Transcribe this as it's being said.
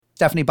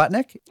Stephanie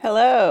Butnick.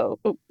 Hello.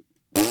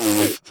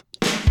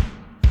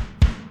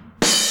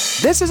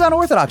 This is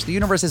Unorthodox, the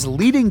universe's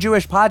leading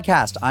Jewish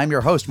podcast. I'm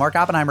your host, Mark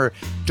Oppenheimer,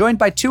 joined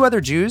by two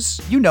other Jews.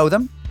 You know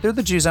them. They're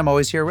the Jews I'm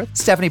always here with.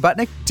 Stephanie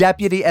Butnick,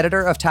 deputy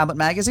editor of Tablet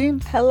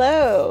Magazine.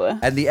 Hello.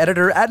 And the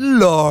editor at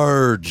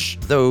large,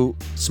 though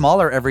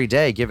smaller every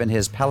day given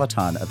his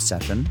Peloton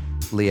obsession,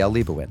 Liel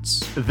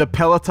Leibovitz. The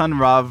Peloton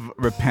Rav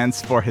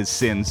repents for his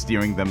sins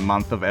during the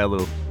month of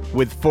Elul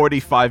with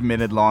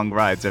 45-minute long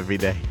rides every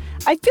day.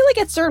 I feel like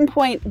at a certain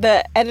point,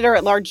 the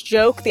editor-at-large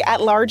joke, the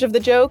at-large of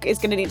the joke, is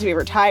going to need to be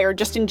retired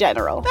just in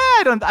general.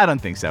 I don't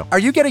think so. Are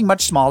you getting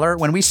much smaller?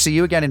 When we see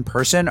you again in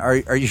person, are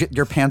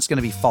your pants going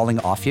to be falling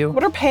off you?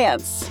 What are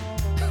pants?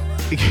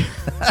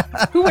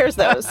 Who wears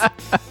those?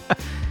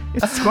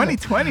 It's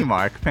 2020,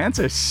 Mark. Pants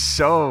are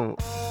so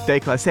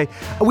déclassé.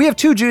 We have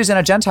two Jews and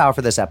a Gentile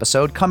for this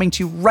episode, coming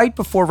to you right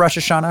before Rosh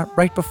Hashanah,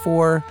 right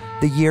before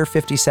the year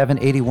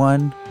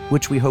 5781,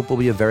 which we hope will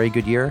be a very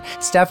good year.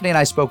 Stephanie and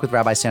I spoke with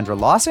Rabbi Sandra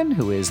Lawson,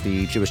 who is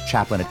the Jewish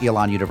chaplain at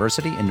Elon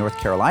University in North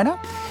Carolina.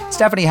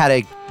 Stephanie had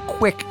a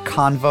quick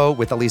convo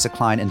with Elisa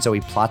Klein and Zoe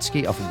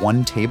Plotsky of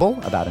One Table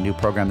about a new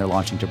program they're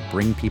launching to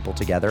bring people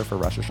together for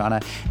Rosh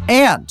Hashanah.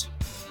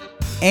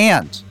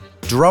 And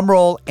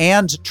drumroll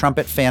and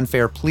trumpet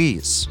fanfare,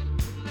 please.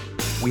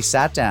 We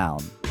sat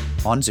down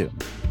on Zoom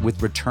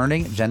with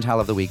returning Gentile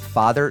of the Week,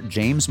 Father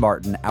James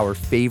Martin, our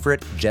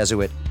favorite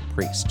Jesuit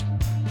priest.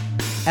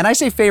 And I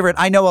say favorite,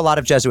 I know a lot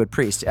of Jesuit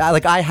priests.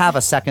 I have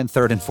a second,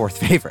 third, and fourth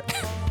favorite.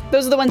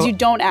 Those are the ones you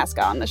don't ask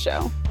on the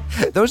show.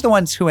 Those are the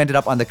ones who ended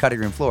up on the cutting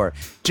room floor.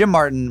 Jim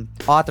Martin,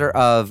 author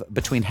of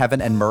Between Heaven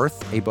and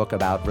Mirth, a book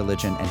about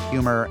religion and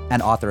humor,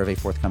 and author of a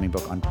forthcoming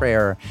book on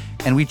prayer.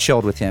 And we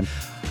chilled with him.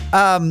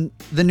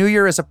 The new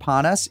year is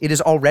upon us. It is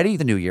already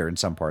the new year in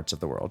some parts of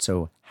the world.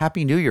 So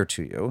happy new year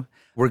to you.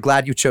 We're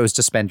glad you chose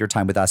to spend your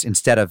time with us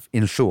instead of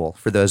in shul,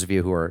 for those of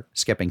you who are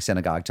skipping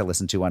synagogue to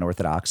listen to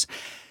Unorthodox.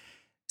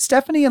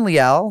 Stephanie and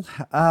Liel,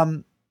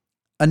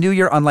 a new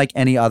year unlike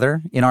any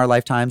other. In our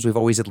lifetimes, we've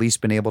always at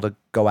least been able to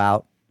go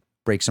out,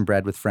 break some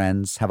bread with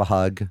friends, have a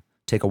hug,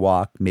 take a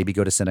walk, maybe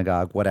go to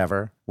synagogue,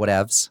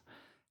 whatevs.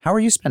 How are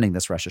you spending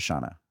this Rosh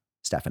Hashanah,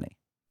 Stephanie?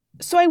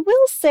 So I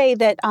will say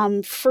that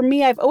for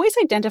me, I've always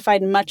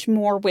identified much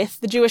more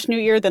with the Jewish New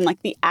Year than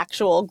like the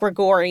actual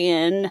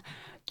Gregorian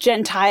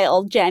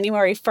Gentile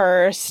January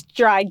 1st,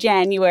 dry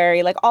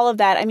January, like all of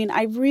that. I mean,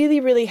 I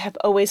really, really have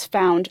always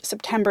found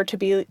September to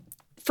be,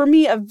 for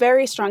me, a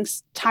very strong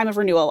time of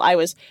renewal. I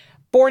was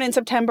born in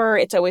September.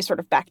 It's always sort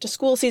of back to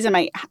school season.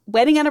 My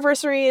wedding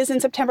anniversary is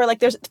in September.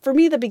 Like for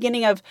me, the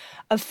beginning of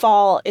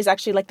fall is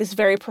actually like this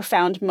very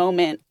profound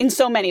moment in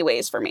so many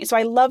ways for me. So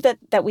I love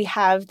that we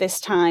have this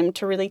time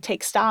to really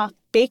take stock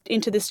baked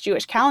into this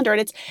Jewish calendar. And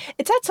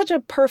it's at such a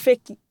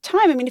perfect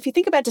time. I mean, if you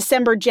think about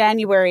December,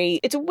 January,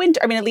 it's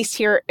winter. I mean, at least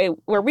here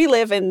where we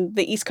live in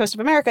the East Coast of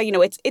America,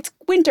 it's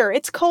winter,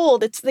 it's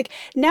cold. It's like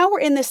now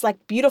we're in this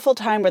like beautiful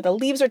time where the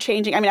leaves are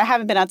changing. I mean, I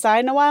haven't been outside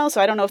in a while, so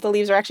I don't know if the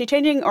leaves are actually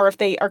changing or if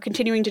they are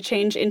continuing to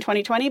change in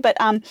 2020. But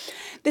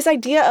this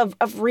idea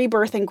of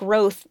rebirth and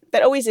growth,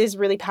 that always is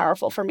really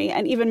powerful for me.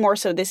 And even more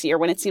so this year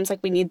when it seems like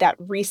we need that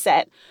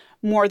reset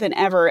more than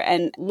ever.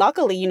 And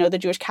luckily, the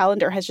Jewish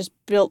calendar has just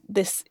built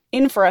this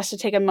in for us to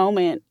take a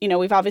moment.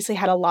 We've obviously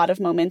had a lot of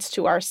moments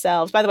to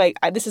ourselves. By the way,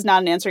 this is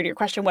not an answer to your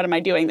question. What am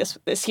I doing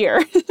this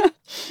year?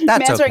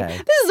 That's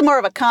okay. This is more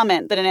of a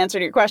comment than an answer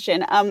to your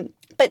question.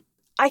 But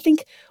I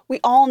think we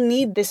all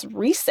need this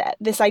reset,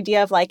 this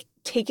idea of like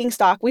taking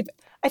stock.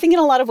 I think in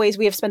a lot of ways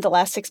we have spent the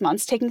last 6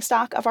 months taking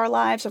stock of our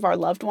lives, of our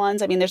loved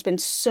ones. I mean, there's been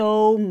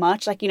so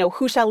much like,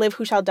 who shall live,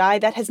 who shall die.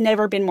 That has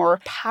never been more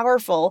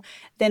powerful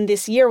than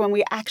this year when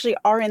we actually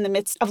are in the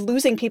midst of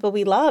losing people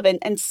we love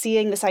and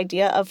seeing this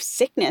idea of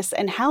sickness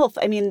and health.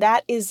 I mean,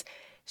 that is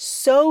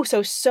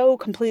so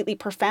completely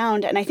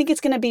profound. And I think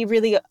it's going to be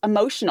really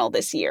emotional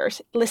this year,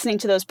 listening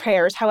to those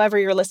prayers, however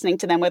you're listening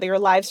to them, whether you're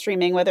live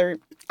streaming, whether,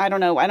 I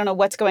don't know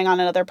what's going on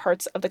in other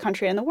parts of the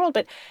country and the world,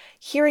 but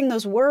hearing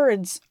those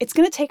words, it's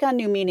going to take on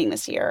new meaning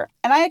this year.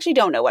 And I actually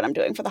don't know what I'm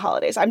doing for the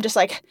holidays. I'm just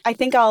like, I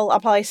think I'll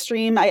probably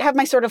stream. I have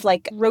my sort of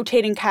like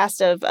rotating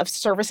cast of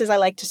services I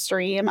like to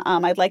stream.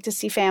 I'd like to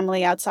see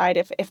family outside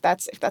if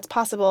that's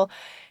possible.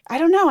 I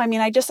don't know. I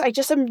mean, I just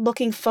am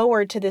looking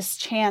forward to this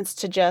chance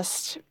to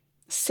just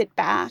sit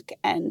back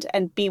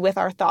and be with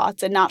our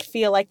thoughts and not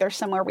feel like there's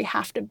somewhere we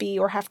have to be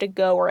or have to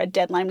go or a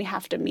deadline we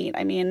have to meet.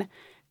 I mean,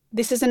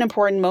 this is an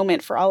important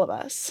moment for all of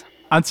us.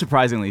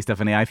 Unsurprisingly,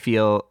 Stephanie, I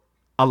feel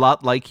a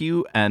lot like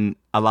you and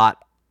a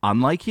lot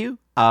unlike you.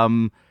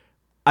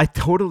 I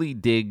totally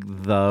dig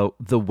the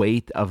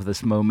weight of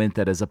this moment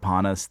that is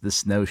upon us,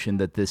 this notion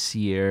that this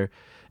year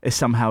is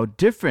somehow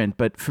different.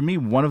 But for me,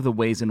 one of the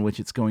ways in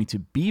which it's going to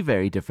be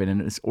very different, and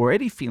it's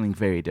already feeling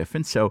very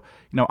different. So,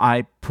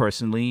 I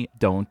personally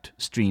don't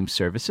stream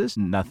services,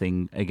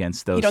 nothing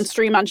against those. You don't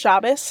stream on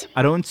Shabbos?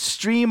 I don't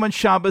stream on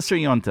Shabbos or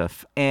Yom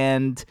Tov.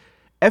 And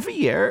every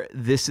year,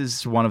 this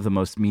is one of the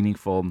most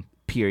meaningful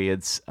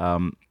periods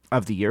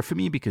of the year for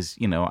me because,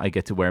 I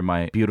get to wear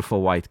my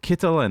beautiful white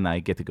kittel and I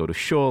get to go to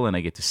shul and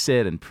I get to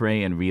sit and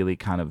pray and really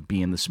kind of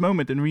be in this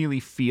moment and really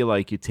feel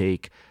like you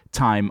take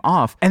time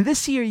off. And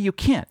this year you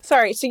can't.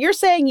 Sorry, so you're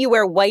saying you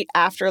wear white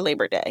after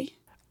Labor Day?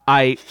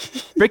 I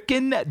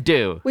freaking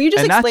do. Will you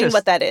just explain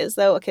what that is,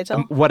 though, a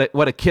kittel? What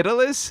a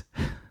kittel is?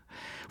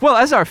 Well,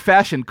 as our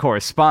fashion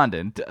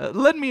correspondent,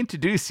 let me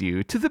introduce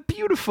you to the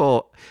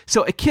beautiful.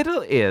 So a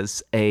kittel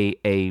is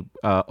a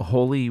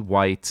holy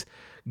white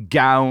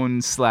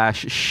gown /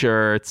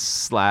 shirt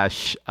 /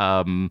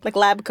 like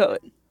lab coat.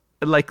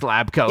 Like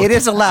lab coat. It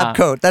is a lab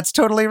coat. That's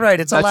totally right.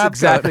 It's a lab coat. That's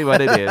exactly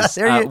what it is.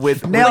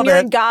 When you're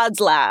in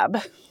God's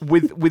lab.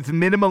 With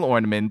minimal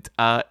ornament,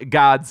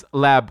 God's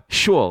lab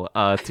shul,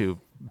 to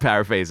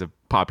paraphrase a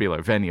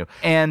popular venue.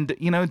 And,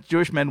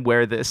 Jewish men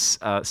wear this,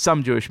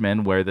 some Jewish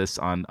men wear this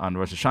on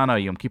Rosh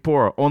Hashanah, Yom Kippur,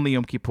 or only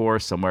Yom Kippur.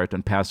 Some wear it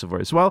on Passover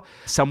as well.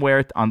 Some wear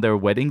it on their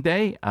wedding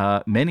day.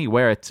 Many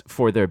wear it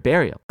for their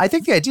burial. I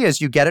think the idea is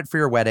you get it for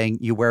your wedding,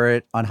 you wear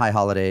it on high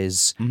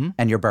holidays,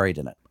 and you're buried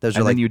in it.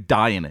 Then you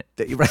die in it.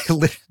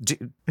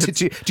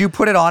 Do you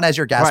put it on as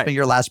you're gasping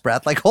your last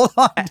breath? Like, hold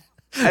on.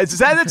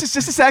 Just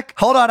a sec.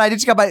 Hold on, I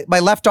just got my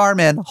left arm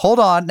in. Hold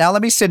on, now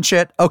let me cinch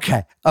it.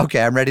 Okay,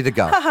 I'm ready to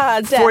go.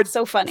 Haha, that's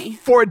so funny.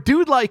 For a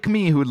dude like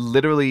me who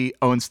literally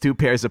owns 2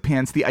 pairs of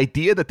pants, the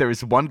idea that there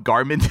is one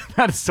garment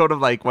that is sort of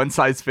like one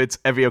size fits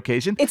every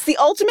occasion. It's the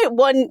ultimate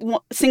one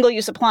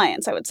single-use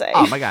appliance, I would say.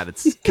 Oh my God,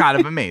 it's kind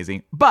of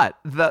amazing. But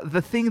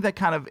the thing that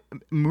kind of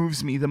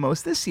moves me the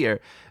most this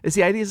year is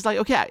the idea is like,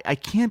 okay, I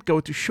can't go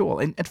to shul.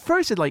 And at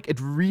first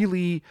it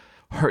really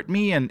hurt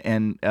me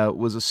and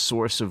was a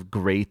source of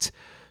great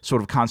sort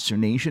of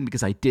consternation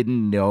because I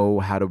didn't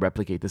know how to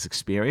replicate this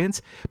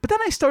experience. But then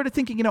I started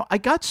thinking, I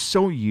got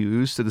so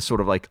used to the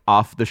sort of like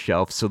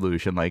off-the-shelf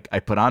solution. Like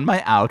I put on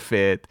my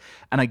outfit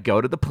and I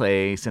go to the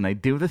place and I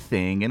do the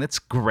thing and it's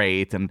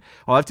great. And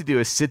all I have to do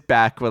is sit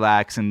back,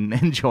 relax, and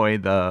enjoy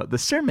the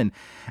sermon.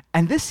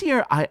 And this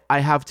year I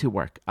have to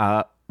work.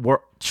 We're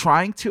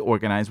trying to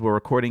organize. We're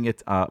recording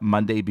it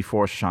Monday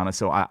before Rosh Hashanah,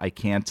 so I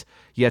can't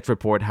yet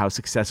report how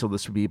successful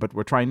this will be, but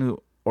we're trying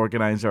to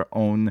organize our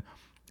own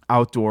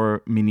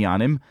outdoor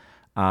minyanim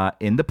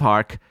in the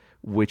park,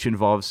 which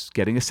involves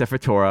getting a Sefer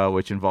Torah,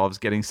 which involves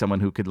getting someone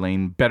who could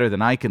lane better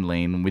than I can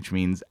lane, which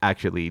means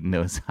actually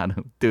knows how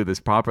to do this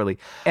properly.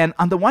 And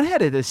on the one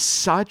hand, it is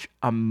such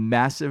a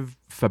massive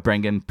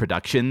Farbrengen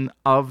production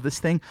of this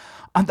thing.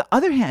 On the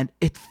other hand,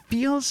 it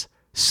feels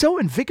so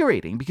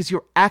invigorating because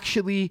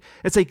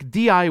it's like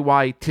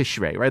DIY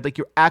Tishrei, right? Like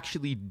you're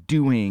actually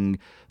doing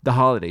the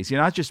holidays.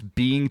 You're not just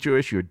being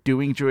Jewish, you're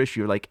doing Jewish.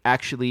 You're like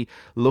actually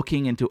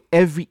looking into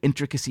every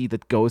intricacy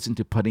that goes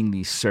into putting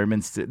these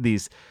sermons,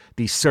 these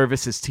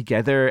services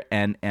together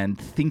and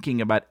thinking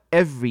about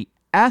every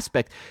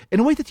aspect in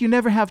a way that you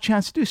never have a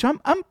chance to do. So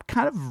I'm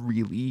kind of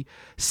really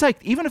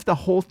psyched, even if the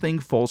whole thing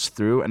falls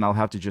through and I'll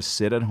have to just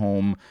sit at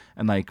home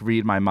and like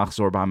read my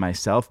machzor by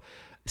myself.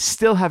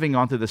 Still having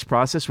gone through this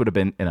process would have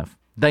been enough.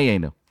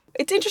 Dayenu.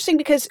 It's interesting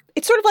because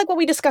it's sort of like what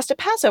we discussed at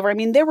Passover. I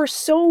mean, there were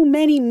so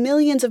many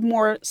millions of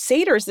more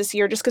Seders this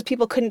year just because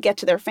people couldn't get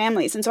to their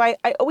families. And so I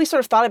always sort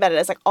of thought about it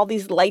as like all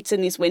these lights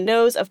in these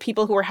windows of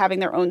people who were having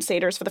their own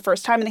Seders for the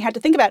first time. And they had to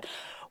think about,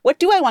 what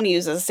do I want to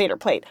use as a Seder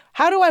plate?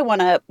 How do I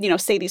want to,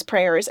 say these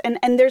prayers? And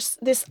there's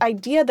this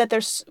idea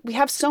that we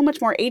have so much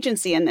more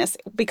agency in this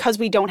because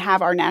we don't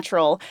have our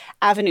natural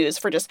avenues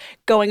for just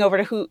going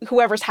over to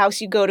whoever's house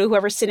you go to,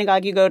 whoever's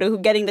synagogue you go to,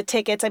 getting the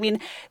tickets. I mean,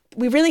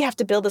 we really have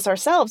to build this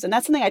ourselves. And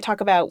that's something I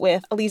talk about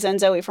with Aliza and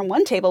Zoe from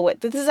One Table.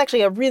 This is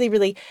actually a really,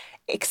 really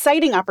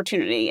exciting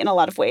opportunity in a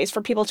lot of ways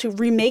for people to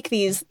remake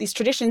these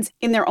traditions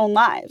in their own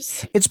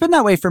lives. It's been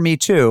that way for me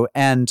too.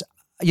 And,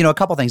 a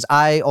couple things.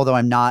 Although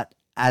I'm not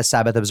as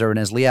Sabbath observant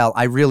as Liel,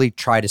 I really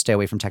try to stay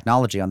away from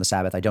technology on the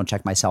Sabbath. I don't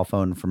check my cell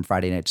phone from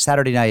Friday night to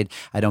Saturday night.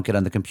 I don't get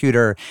on the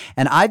computer.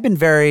 And I've been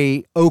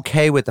very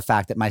okay with the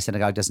fact that my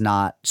synagogue does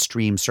not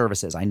stream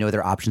services. I know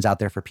there are options out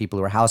there for people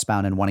who are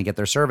housebound and want to get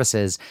their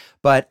services,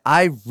 but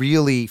I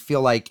really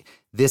feel like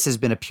this has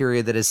been a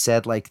period that has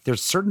said, like,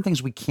 there's certain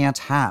things we can't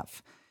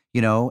have,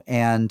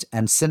 and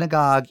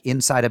synagogue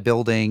inside a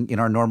building in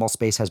our normal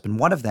space has been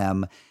one of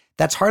them.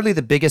 That's hardly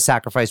the biggest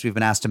sacrifice we've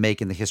been asked to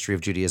make in the history of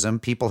Judaism.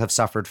 People have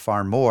suffered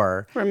far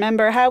more.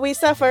 Remember how we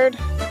suffered.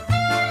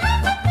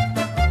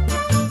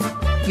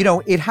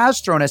 It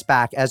has thrown us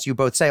back, as you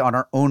both say, on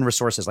our own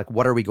resources. Like,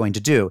 what are we going to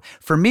do?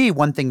 For me,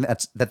 one thing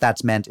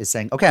that's meant is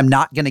saying, okay, I'm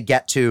not going to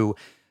get to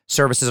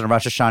services on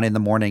Rosh Hashanah in the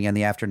morning and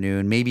the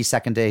afternoon, maybe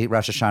second day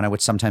Rosh Hashanah,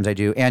 which sometimes I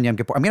do, and Yom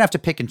Kippur. I'm going to have to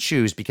pick and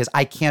choose because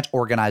I can't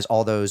organize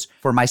all those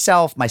for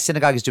myself. My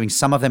synagogue is doing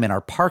some of them in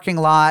our parking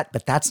lot,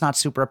 but that's not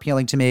super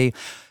appealing to me.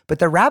 But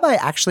the rabbi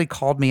actually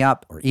called me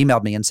up or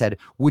emailed me and said,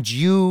 would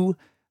you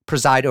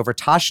preside over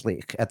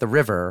Tashlich at the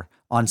river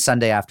on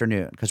Sunday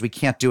afternoon? Because we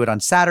can't do it on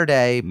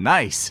Saturday.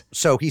 Nice.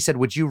 So he said,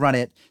 would you run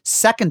it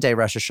second day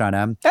Rosh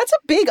Hashanah? That's a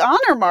big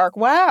honor, Mark.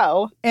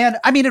 Wow. And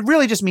I mean, it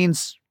really just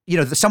means,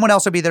 someone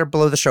else will be there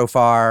below the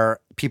shofar.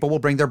 people will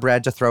bring their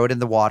bread to throw it in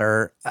the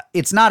water.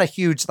 It's not a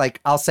huge,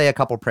 like, I'll say a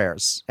couple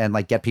prayers and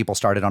like get people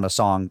started on a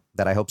song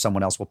that I hope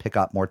someone else will pick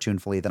up more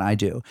tunefully than I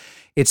do.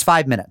 It's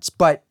 5 minutes,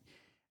 but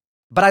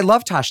I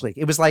love Tashlich.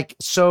 It was like,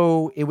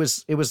 it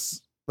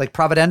was like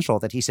providential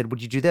that he said,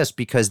 would you do this?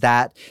 Because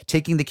that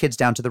taking the kids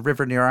down to the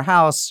river near our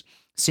house,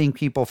 seeing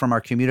people from our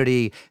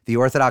community, the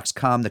Orthodox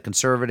come, the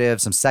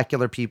conservatives, some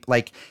secular people,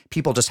 like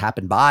people just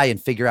happen by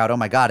and figure out, oh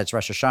my God, it's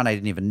Rosh Hashanah. I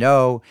didn't even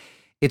know.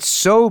 It's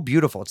so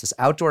beautiful. It's this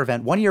outdoor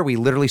event. One year we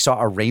literally saw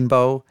a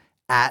rainbow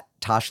at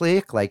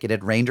Tashlich. Like it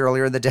had rained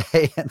earlier in the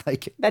day. And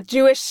like that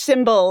Jewish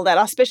symbol, that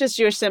auspicious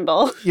Jewish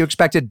symbol. You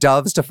expected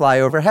doves to fly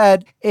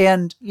overhead.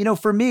 And, you know,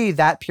 for me,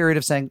 that period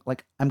of saying,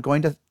 like, I'm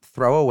going to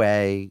throw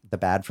away the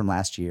bad from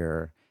last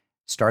year,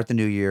 start the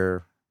new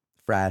year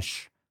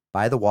fresh,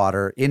 by the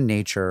water, in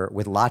nature,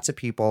 with lots of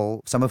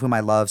people, some of whom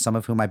I love, some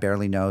of whom I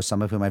barely know,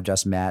 some of whom I've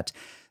just met.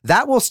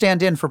 That will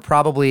stand in for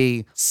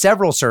probably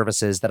several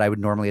services that I would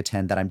normally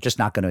attend that I'm just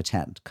not going to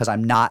attend because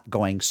I'm not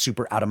going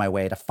super out of my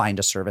way to find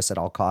a service at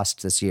all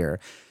costs this year.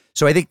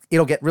 So I think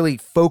it'll get really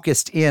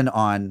focused in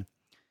on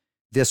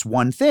this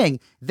one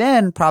thing.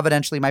 Then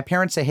providentially, my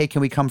parents say, hey,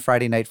 can we come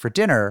Friday night for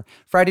dinner?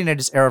 Friday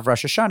night is Erev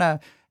Rosh Hashanah.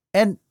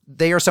 And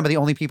they are some of the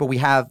only people we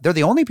have. They're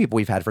the only people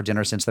we've had for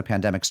dinner since the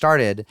pandemic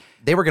started.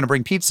 They were going to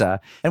bring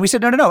pizza. And we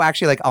said, no.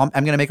 Actually, like, I'm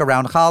going to make a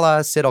round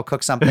challah. Sid will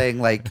cook something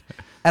like,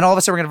 and all of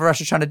a sudden we're going to have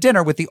Rosh Hashanah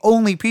dinner with the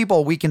only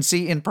people we can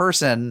see in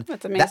person.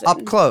 That's amazing.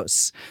 Up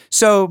close.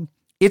 So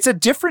it's a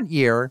different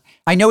year.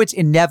 I know it's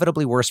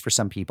inevitably worse for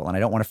some people, and I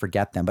don't want to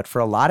forget them. But for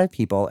a lot of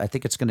people, I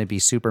think it's going to be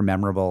super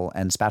memorable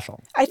and special.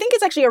 I think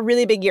it's actually a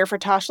really big year for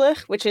Tashlich,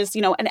 which is,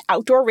 you know, an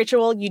outdoor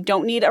ritual. You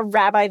don't need a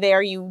rabbi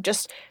there. You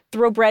just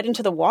throw bread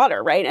into the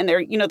water, right? And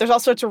there's all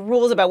sorts of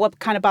rules about what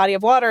kind of body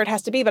of water it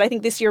has to be. But I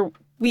think this year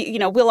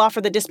we'll offer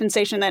the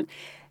dispensation that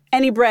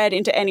any bread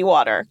into any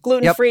water,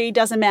 gluten-free,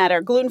 doesn't matter.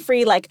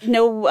 Gluten-free, like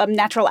no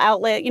natural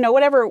outlet,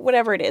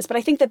 whatever it is. But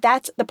I think that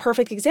that's the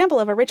perfect example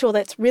of a ritual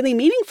that's really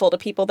meaningful to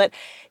people that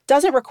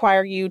doesn't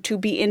require you to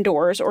be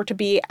indoors or to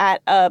be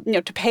at,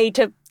 to pay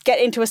to get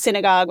into a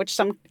synagogue, which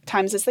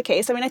sometimes is the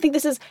case. I mean, I think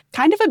this is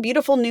kind of a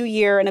beautiful new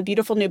year and a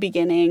beautiful new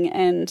beginning.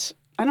 And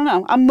I don't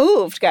know. I'm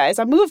moved, guys.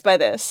 I'm moved by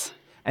this.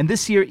 And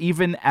this year,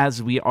 even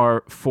as we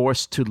are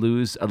forced to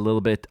lose a little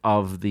bit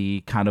of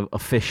the kind of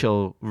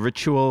official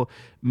ritual,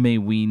 may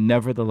we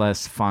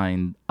nevertheless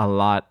find a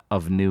lot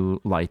of new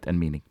light and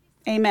meaning.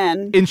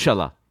 Amen.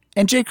 Inshallah.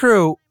 And J.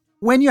 Crew,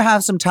 when you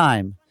have some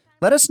time,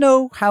 let us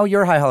know how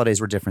your high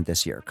holidays were different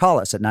this year. Call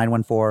us at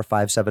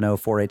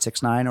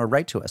 914-570-4869 or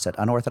write to us at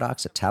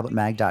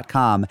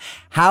unorthodox@tabletmag.com.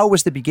 How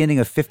was the beginning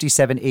of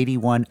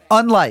 5781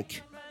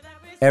 unlike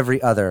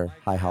every other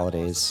high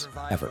holidays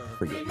ever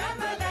for you?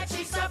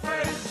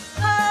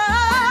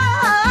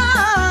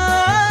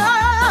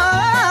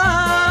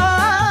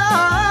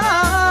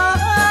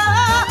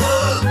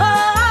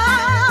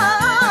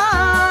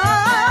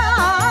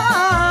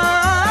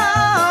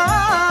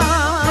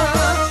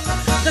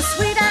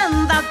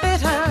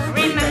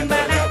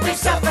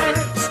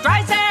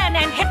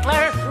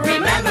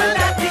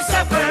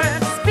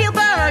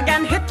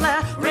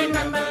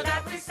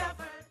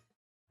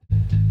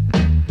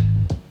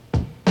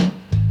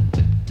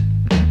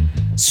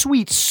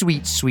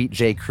 Sweet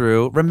J.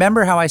 Crew.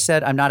 Remember how I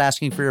said I'm not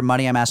asking for your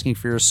money, I'm asking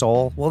for your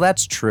soul? Well,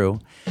 that's true.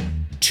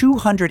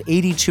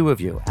 282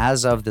 of you,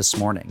 as of this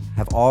morning,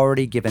 have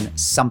already given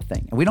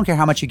something. And we don't care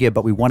how much you give,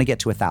 but we want to get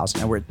to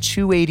 1,000. And we're at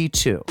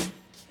 282.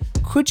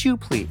 Could you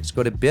please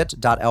go to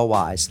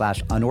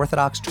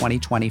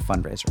bit.ly/unorthodox2020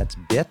 fundraiser. That's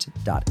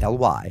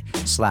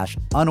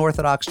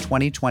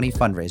bit.ly/unorthodox2020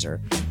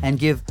 fundraiser and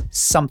give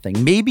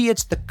something. Maybe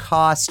it's the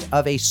cost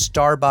of a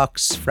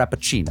Starbucks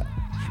Frappuccino.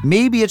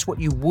 Maybe it's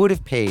what you would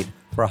have paid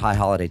for a high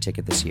holiday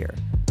ticket this year.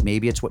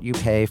 Maybe it's what you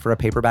pay for a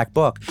paperback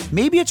book.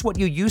 Maybe it's what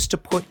you used to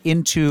put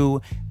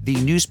into the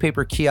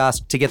newspaper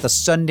kiosk to get the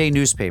Sunday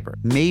newspaper.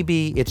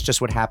 Maybe it's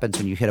just what happens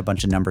when you hit a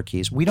bunch of number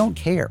keys. We don't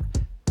care.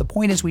 The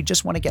point is we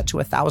just want to get to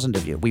 1,000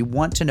 of you. We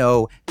want to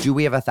know, do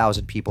we have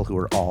 1,000 people who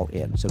are all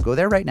in? So go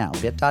there right now,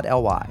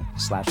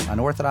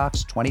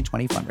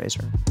 bit.ly/unorthodox2020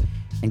 fundraiser,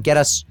 and get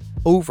us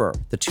over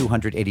the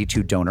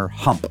 282 donor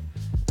hump,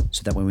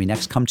 so that when we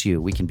next come to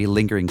you, we can be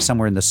lingering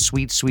somewhere in the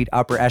sweet, sweet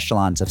upper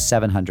echelons of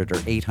 700 or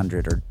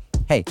 800 or,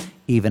 hey,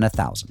 even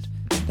 1,000.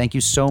 Thank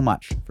you so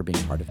much for being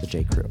part of the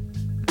J. Crew.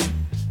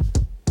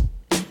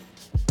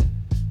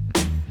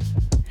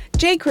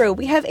 J. Crew,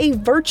 we have a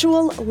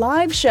virtual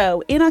live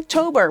show in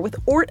October with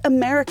Ort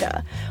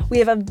America. We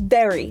have a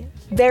very,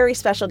 very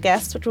special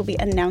guest, which we'll be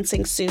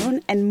announcing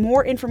soon, and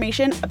more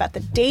information about the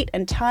date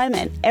and time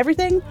and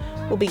everything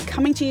will be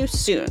coming to you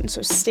soon,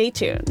 so stay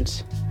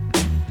tuned.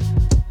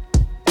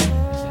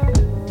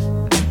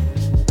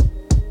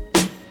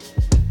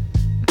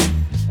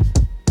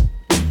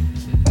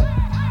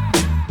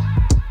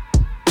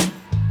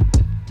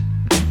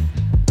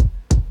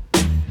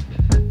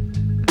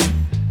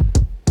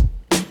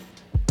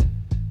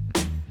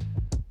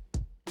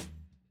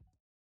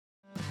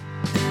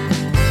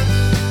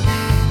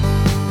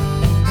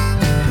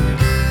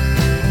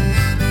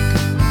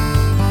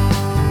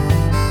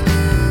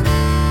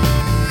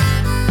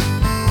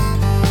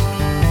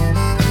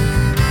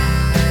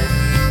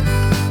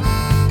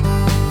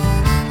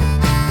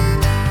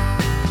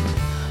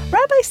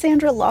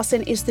 Sandra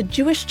Lawson is the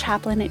Jewish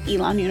chaplain at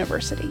Elon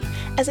University.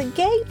 As a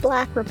gay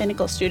Black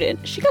rabbinical student,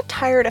 she got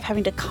tired of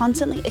having to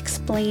constantly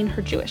explain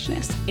her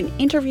Jewishness in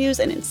interviews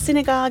and in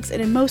synagogues and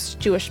in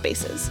most Jewish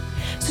spaces.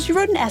 So she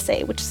wrote an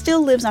essay, which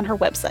still lives on her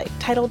website,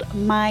 titled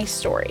My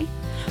Story.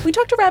 We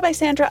talked to Rabbi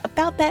Sandra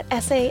about that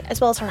essay, as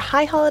well as her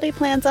high holiday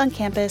plans on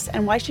campus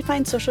and why she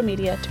finds social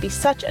media to be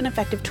such an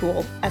effective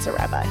tool as a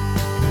rabbi.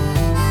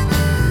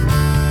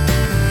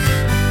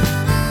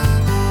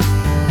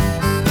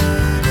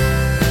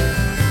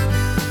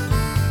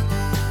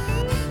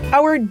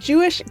 Our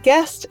Jewish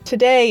guest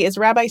today is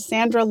Rabbi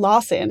Sandra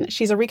Lawson.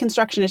 She's a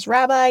Reconstructionist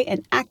rabbi,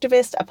 an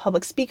activist, a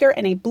public speaker,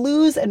 and a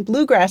blues and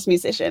bluegrass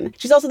musician.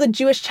 She's also the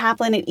Jewish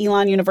chaplain at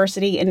Elon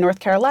University in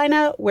North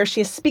Carolina, where she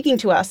is speaking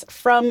to us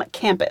from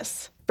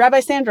campus.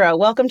 Rabbi Sandra,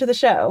 welcome to the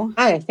show.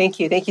 Hi, thank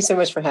you. Thank you so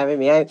much for having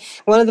me.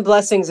 One of the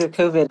blessings of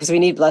COVID, because we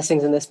need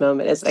blessings in this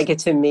moment, is I get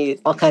to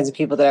meet all kinds of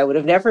people that I would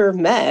have never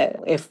met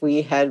if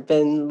we had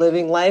been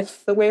living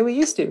life the way we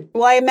used to.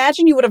 Well, I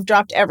imagine you would have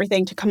dropped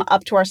everything to come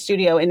up to our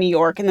studio in New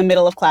York in the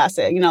middle of class,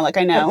 like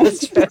I know.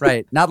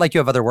 Right. Not like you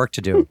have other work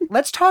to do.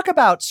 Let's talk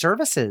about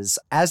services.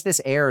 As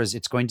this airs,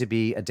 it's going to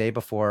be a day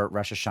before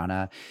Rosh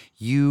Hashanah.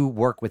 You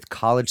work with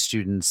college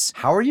students.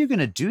 How are you going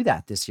to do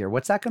that this year?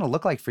 What's that going to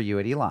look like for you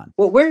at Elon?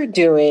 What we're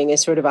doing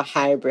is sort of a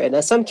hybrid. Now,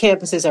 some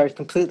campuses are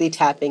completely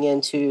tapping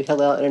into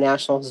Hillel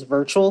International's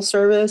virtual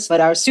service, but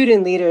our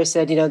student leader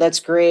said, that's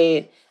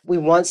great. We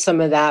want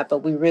some of that, but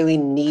we really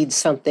need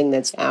something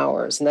that's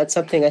ours. And that's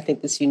something I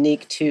think that's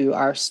unique to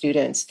our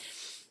students.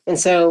 And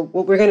so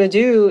what we're going to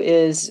do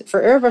is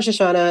for Erev Rosh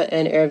Hashanah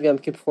and Erev Yom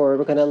Kippur,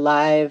 we're going to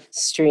live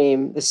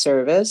stream the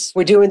service.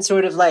 We're doing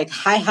sort of like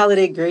high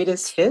holiday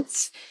greatest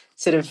hits,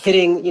 sort of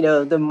hitting,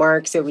 the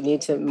marks that we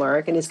need to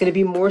mark. And it's going to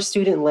be more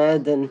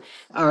student-led than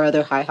our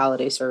other high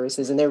holiday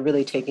services. And they're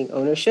really taking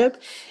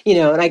ownership,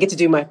 and I get to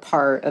do my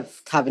part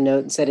of Kavanot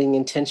and setting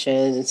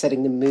intention and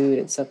setting the mood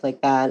and stuff like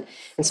that.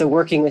 And so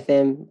working with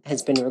them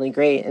has been really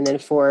great. And then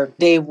for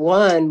day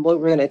one, we're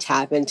going to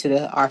tap into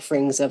the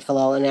offerings of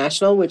Hillel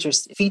International, which are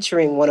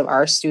featuring one of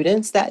our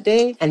students that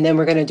day. And then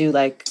we're going to do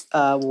like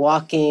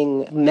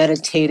walking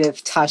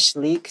meditative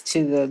tashlik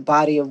to the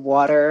body of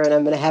water. And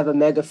I'm going to have a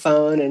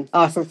megaphone and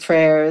offer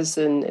prayers,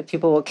 and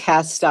people will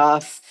cast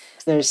off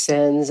their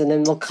sins, and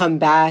then we'll come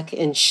back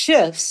in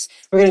shifts.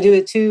 We're going to do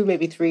it 2,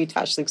 maybe 3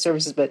 Tashlik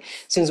services, but as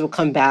soon as we'll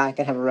come back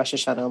and have a Rosh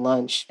Hashanah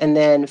lunch. And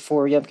then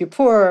for Yom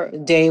Kippur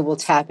Day, we'll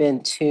tap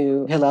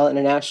into Hillel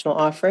International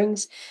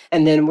offerings.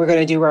 And then we're going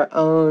to do our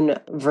own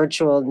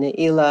virtual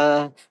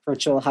Ne'ilah,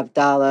 virtual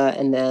Havdalah,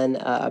 and then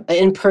an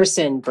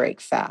in-person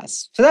break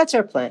fast. So that's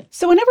our plan.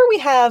 So whenever we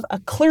have a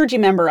clergy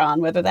member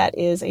on, whether that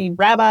is a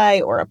rabbi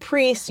or a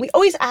priest, we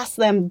always ask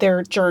them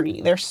their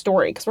journey, their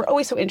story, because we're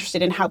always so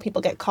interested in how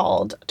people get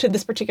called to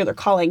this particular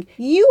calling.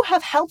 You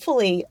have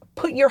helpfully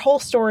put your whole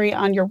story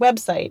on your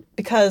website,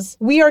 because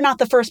we are not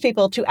the first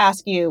people to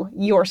ask you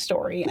your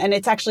story. And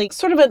it's actually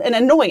sort of an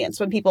annoyance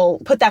when people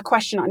put that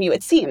question on you,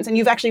 it seems. And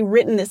you've actually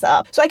written this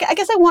up. So I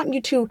guess I want you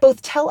to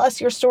both tell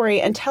us your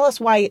story and tell us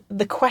why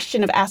the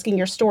question of asking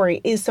your story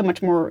is so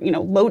much more,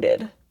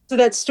 loaded. So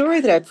that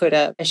story that I put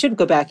up, I should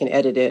go back and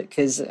edit it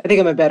because I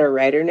think I'm a better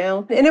writer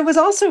now. And it was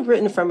also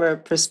written from a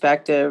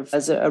perspective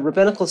as a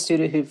rabbinical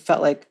student who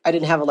felt like I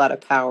didn't have a lot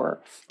of power.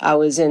 I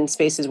was in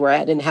spaces where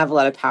I didn't have a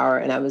lot of power,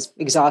 and I was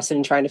exhausted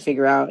in trying to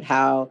figure out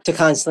how to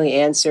constantly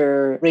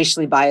answer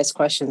racially biased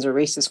questions or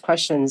racist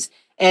questions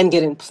and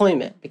get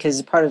employment,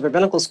 because part of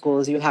rabbinical school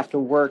is you have to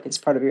work. It's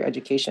part of your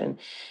education.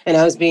 And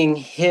I was being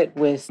hit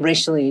with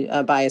racially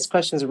biased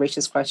questions or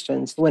racist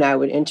questions when I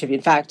would interview.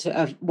 In fact,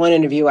 one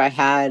interview I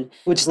had,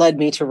 which led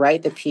me to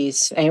write the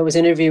piece, I was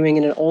interviewing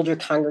in an older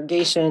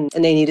congregation,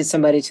 and they needed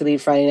somebody to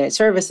lead Friday night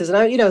services. And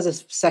I was a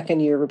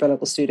second-year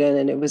rabbinical student,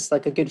 and it was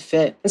like a good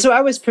fit. And so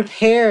I was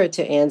prepared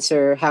to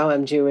answer how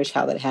I'm Jewish,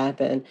 how that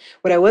happened.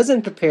 What I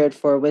wasn't prepared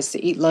for was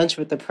to eat lunch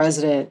with the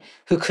president,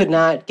 who could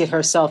not get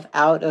herself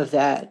out of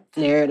that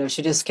narrative.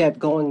 She just kept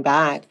going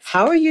back.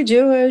 How are you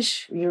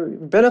Jewish? You're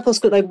rabbinical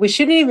school. Like, we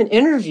shouldn't even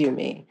interview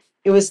me.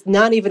 It was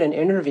not even an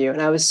interview.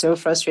 And I was so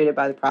frustrated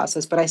by the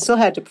process, but I still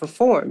had to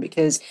perform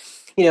because,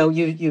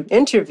 you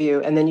interview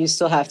and then you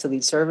still have to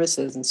lead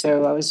services. And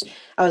so I was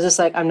just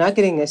like, I'm not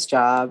getting this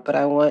job, but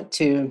I want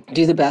to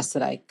do the best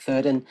that I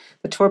could. And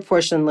the Torah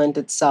portion lent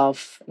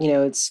itself,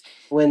 it's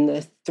when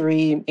the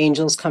 3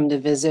 angels come to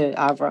visit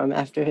Avram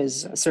after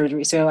his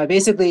surgery. So I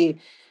basically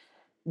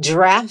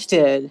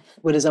drafted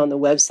what is on the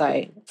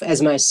website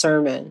as my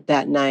sermon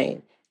that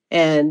night.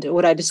 And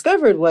what I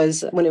discovered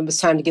was when it was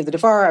time to give the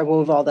Devar, I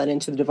wove all that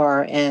into the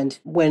Devar. And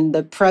when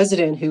the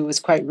president, who was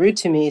quite rude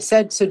to me,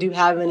 said, "So do you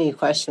have any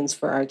questions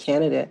for our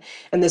candidate?"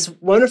 And this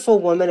wonderful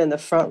woman in the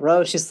front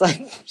row, she's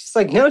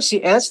like, "No,"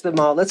 she answered them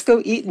all. "Let's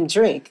go eat and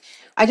drink."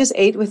 I just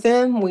ate with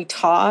him. We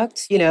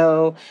talked,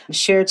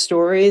 shared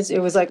stories.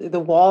 It was like the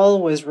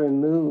wall was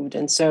removed.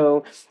 And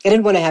so I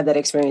didn't want to have that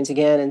experience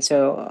again. And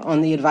so on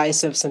the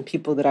advice of some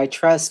people that I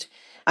trust,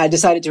 I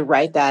decided to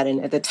write that.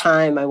 And at the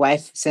time, my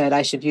wife said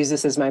I should use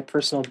this as my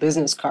personal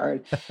business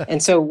card.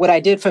 And so what I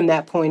did from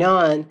that point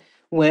on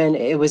when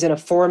it was in a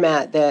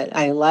format that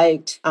I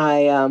liked,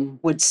 I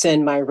would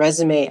send my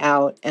resume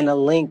out and a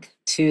link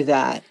to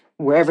that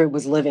wherever it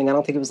was living. I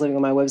don't think it was living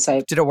on my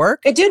website. Did it work?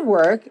 It did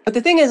work. But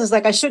the thing is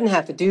like, I shouldn't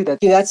have to do that.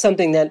 That's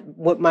something that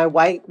what my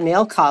white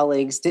male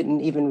colleagues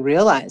didn't even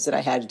realize that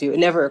I had to do. It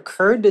never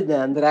occurred to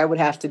them that I would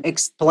have to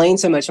explain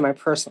so much of my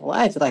personal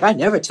life. Like, I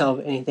never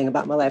tell anything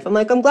about my life. I'm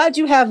like, I'm glad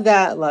you have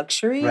that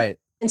luxury. Right.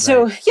 And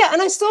so, yeah,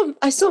 and I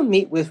still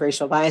meet with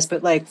racial bias,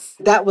 but like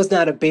that was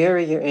not a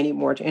barrier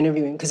anymore to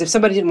interviewing. Because if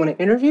somebody didn't want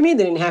to interview me,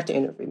 they didn't have to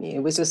interview me.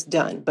 It was just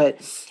done. But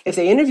if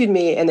they interviewed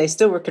me and they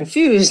still were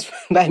confused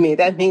by me,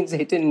 that means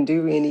they didn't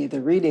do any of the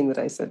reading that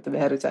I sent them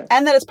ahead of time.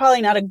 And that it's probably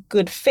not a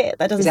good fit.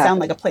 That doesn't Exactly. sound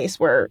like a place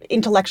where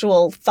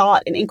intellectual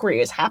thought and inquiry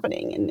is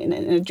happening in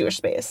a Jewish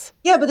space.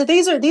 Yeah, but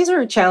these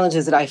are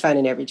challenges that I find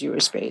in every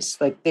Jewish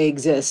space. Like they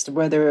exist,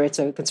 whether it's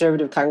a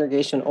conservative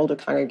congregation, older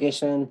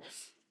congregation,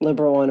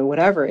 liberal one, or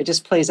whatever. It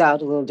just plays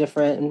out a little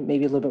different and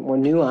maybe a little bit more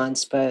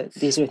nuanced, but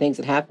these are things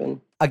that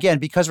happen. Again,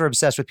 because we're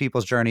obsessed with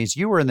people's journeys,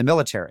 you were in the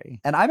military.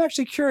 And I'm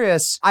actually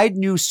curious. I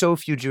knew so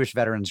few Jewish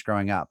veterans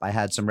growing up. I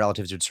had some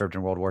relatives who'd served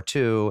in World War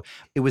II.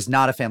 It was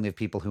not a family of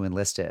people who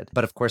enlisted.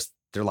 But of course,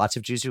 there are lots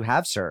of Jews who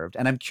have served.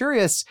 And I'm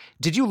curious,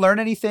 did you learn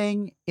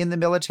anything in the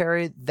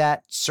military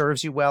that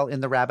serves you well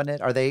in the rabbinate?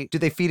 Do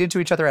they feed into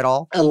each other at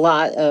all? A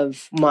lot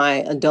of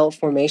my adult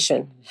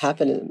formation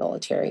happened in the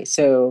military.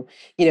 So,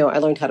 I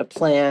learned how to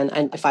plan.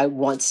 And if I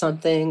want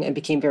something, I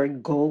became very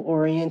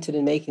goal-oriented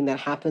in making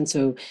that happen.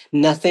 So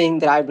nothing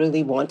that I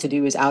really want to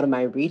do is out of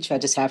my reach. I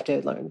just have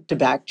to learn to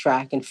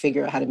backtrack and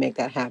figure out how to make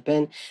that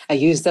happen. I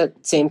used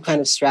that same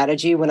kind of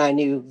strategy when I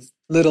knew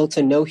little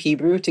to no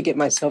Hebrew to get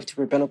myself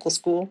to rabbinical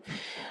school.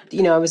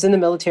 I was in the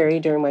military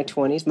during my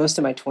 20s, most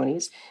of my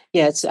 20s.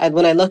 Yeah,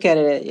 when I look at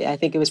it, I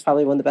think it was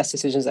probably one of the best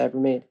decisions I ever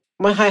made.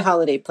 My high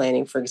holiday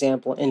planning, for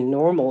example, in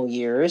normal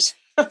years,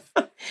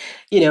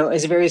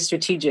 is very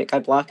strategic. I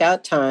block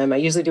out time. I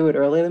usually do it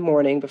early in the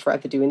morning before I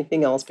have to do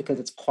anything else because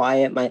it's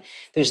quiet.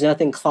 There's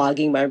nothing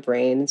clogging my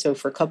brain. And so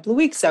for a couple of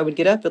weeks, I would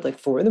get up at like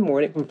 4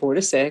 a.m, from 4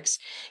 to 6.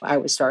 I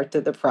would start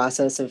the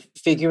process of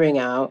figuring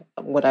out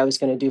what I was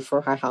going to do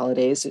for high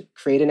holidays,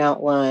 create an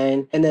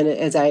outline. And then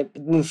as I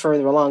move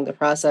further along the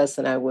process,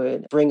 then I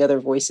would bring other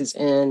voices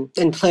in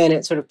and plan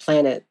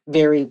it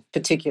very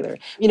particular.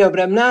 But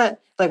I'm not,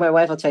 like my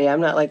wife will tell you,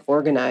 I'm not like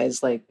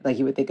organized like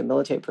you would think a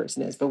military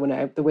person is. But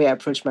the way I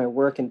approach my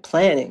work and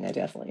planning, I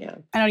definitely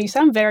am. I know, you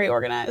sound very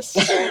organized.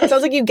 It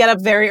sounds like you get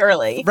up very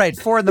early. Right,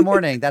 4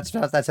 a.m.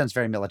 That sounds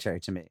very military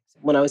to me.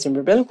 When I was in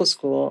rabbinical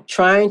school,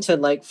 trying to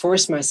like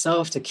force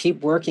myself to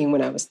keep working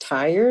when I was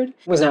tired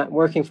was not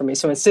working for me.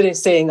 So instead of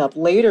staying up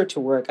later to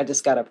work, I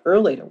just got up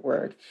early to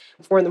work.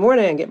 4 a.m,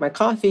 I get my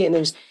coffee,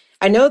 and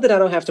I know that I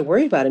don't have to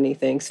worry about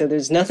anything, so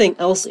there's nothing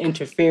else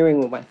interfering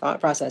with my thought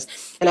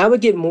process. And I would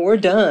get more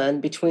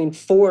done between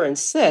 4 and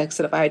 6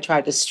 than if I had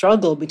tried to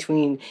struggle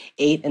between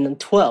 8 and then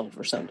 12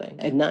 or something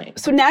at night.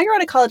 So now you're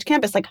on a college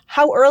campus. Like,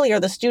 how early are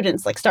the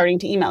students like starting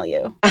to email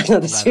you? I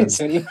know the students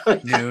don't email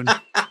me. Noon.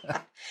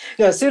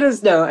 No,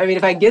 students, no. I mean,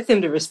 if I get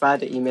them to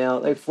respond to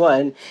email, like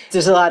one,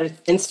 there's a lot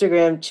of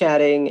Instagram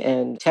chatting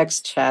and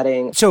text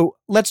chatting. So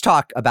let's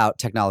talk about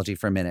technology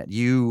for a minute.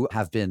 You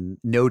have been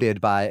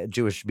noted by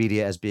Jewish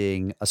media as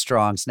being a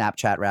strong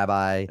Snapchat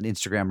rabbi, an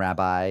Instagram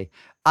rabbi.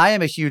 I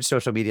am a huge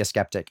social media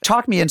skeptic.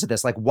 Talk me into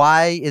this. Like,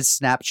 why is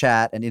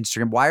Snapchat and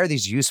Instagram, why are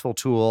these useful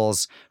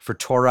tools for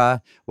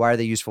Torah? Why are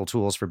they useful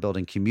tools for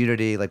building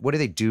community? Like, what do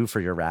they do for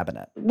your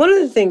rabbinate? One of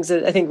the things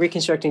that I think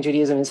Reconstructing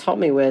Judaism has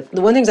helped me with, the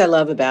one of the things I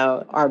love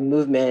about our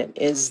movement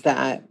is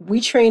that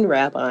we train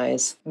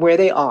rabbis where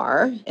they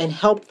are and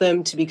help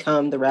them to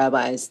become the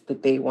rabbis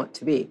that they want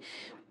to be.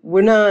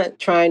 We're not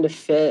trying to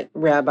fit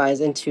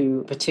rabbis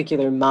into a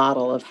particular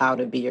model of how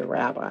to be a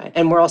rabbi.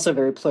 And we're also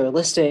very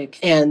pluralistic.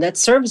 And that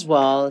serves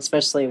well,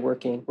 especially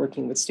working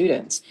with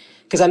students.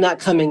 Because I'm not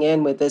coming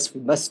in with this, we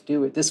must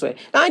do it this way.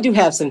 Now, I do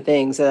have some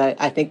things that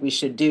I think we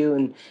should do.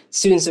 And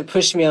students have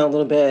pushed me on a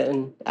little bit.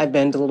 And I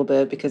bend a little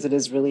bit because it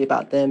is really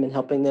about them and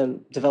helping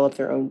them develop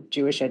their own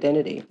Jewish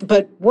identity.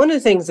 But one of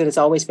the things that has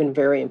always been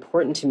very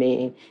important to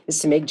me is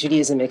to make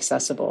Judaism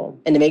accessible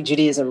and to make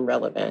Judaism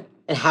relevant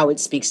and how it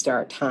speaks to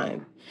our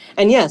time.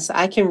 And yes,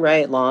 I can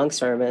write long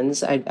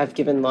sermons. I've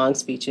given long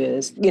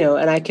speeches,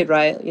 and I could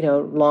write,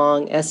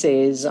 long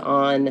essays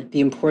on the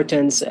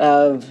importance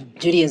of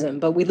Judaism.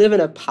 But we live in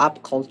a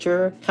pop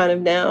culture kind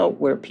of now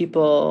where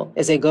people,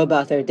 as they go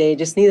about their day,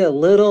 just need a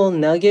little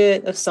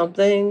nugget of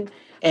something.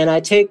 And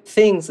I take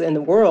things in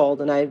the world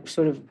and I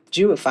sort of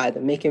Jewify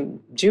them, make them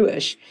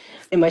Jewish.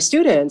 And my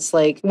students,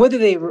 like, whether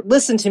they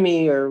listen to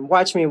me or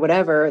watch me or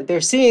whatever,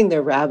 they're seeing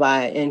their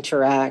rabbi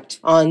interact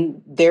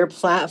on their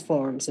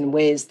platforms in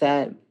ways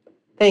that,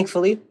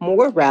 thankfully,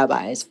 more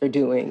rabbis are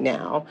doing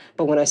now.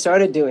 But when I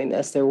started doing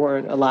this, there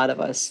weren't a lot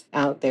of us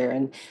out there.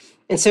 And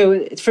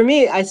so for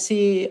me, I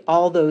see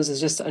all those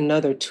as just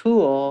another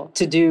tool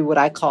to do what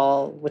I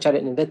call, which I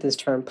didn't invent this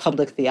term,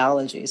 public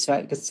theology.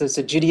 So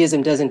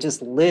Judaism doesn't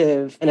just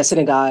live in a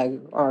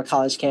synagogue or a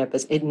college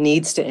campus. It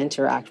needs to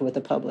interact with the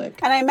public.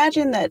 And I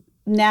imagine that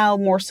now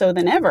more so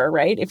than ever,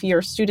 right? If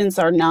your students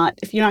are not,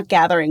 if you're not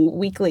gathering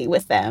weekly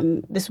with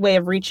them, this way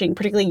of reaching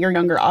particularly your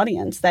younger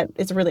audience, that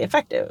is really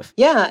effective.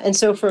 Yeah. And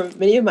so for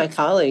many of my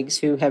colleagues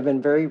who have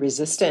been very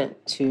resistant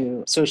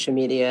to social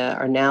media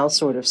are now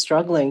sort of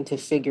struggling to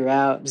figure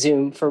out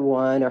Zoom for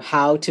one, or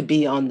how to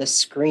be on the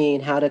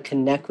screen, how to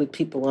connect with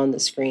people on the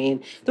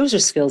screen. Those are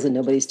skills that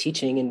nobody's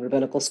teaching in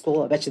rabbinical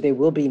school. I bet you they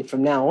will be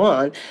from now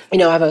on. You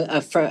know, I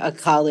have a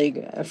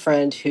colleague, a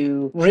friend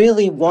who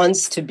really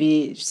wants to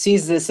be,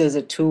 sees this as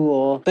a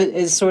tool, but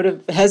is sort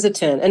of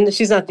hesitant. And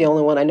she's not the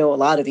only one. I know a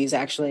lot of these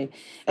actually.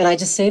 And I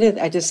say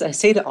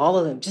to all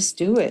of them, just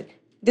do it.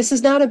 This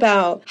is not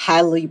about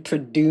highly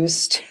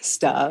produced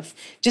stuff.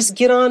 Just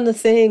get on the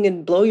thing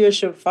and blow your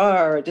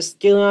shofar, or just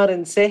get out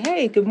and say,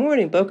 hey, good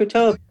morning, Boker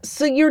Tov.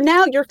 So you're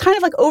kind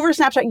of like over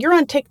Snapchat. You're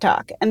on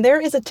TikTok, and there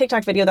is a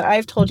TikTok video that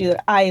I've told you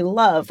that I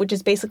love, which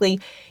is basically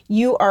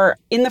you are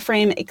in the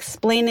frame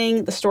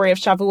explaining the story of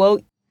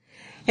Shavuot.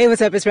 Hey,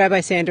 what's up? It's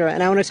Rabbi Sandra,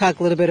 and I want to talk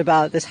a little bit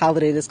about this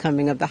holiday that's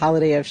coming up, the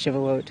holiday of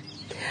Shavuot.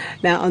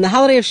 Now, on the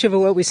holiday of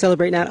Shavuot, we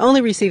celebrate not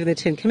only receiving the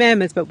Ten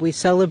Commandments, but we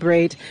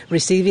celebrate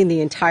receiving the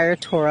entire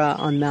Torah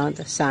on Mount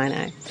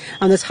Sinai.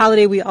 On this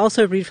holiday, we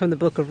also read from the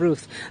book of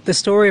Ruth, the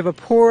story of a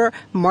poor,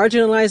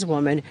 marginalized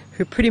woman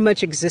who pretty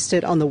much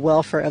existed on the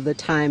welfare of the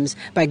times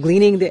by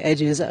gleaning the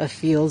edges of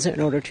fields in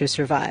order to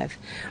survive.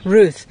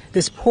 Ruth,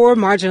 this poor,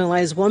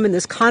 marginalized woman,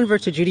 this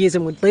convert to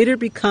Judaism, would later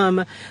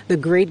become the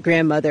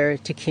great-grandmother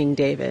to King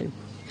David.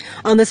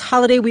 On this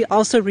holiday, we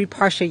also read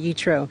Parsha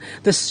Yitro,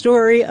 the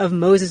story of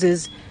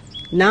Moses'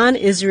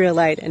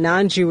 non-Israelite and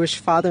non-Jewish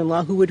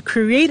father-in-law who would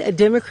create a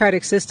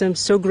democratic system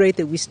so great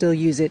that we still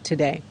use it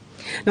today.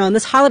 Now, on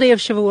this holiday of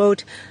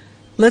Shavuot,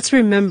 let's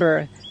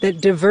remember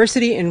that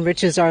diversity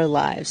enriches our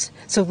lives.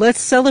 So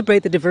let's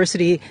celebrate the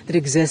diversity that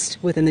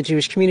exists within the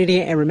Jewish community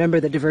and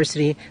remember that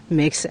diversity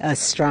makes us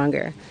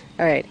stronger.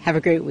 All right, have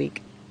a great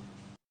week.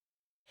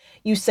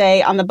 You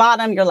say on the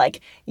bottom, you're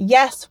like,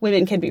 yes,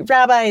 women can be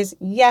rabbis.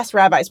 Yes,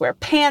 rabbis wear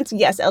pants.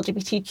 Yes,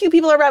 LGBTQ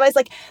people are rabbis.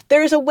 Like,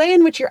 there's a way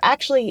in which you're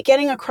actually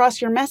getting across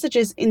your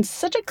messages in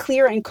such a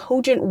clear and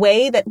cogent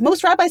way that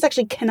most rabbis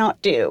actually cannot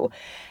do.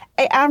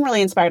 I'm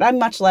really inspired. I'm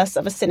much less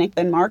of a cynic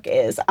than Mark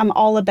is. I'm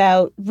all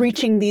about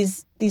reaching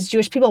these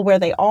Jewish people where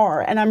they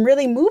are. And I'm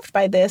really moved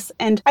by this.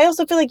 And I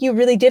also feel like you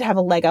really did have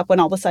a leg up when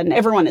all of a sudden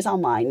everyone is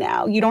online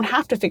now. You don't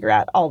have to figure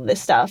out all of this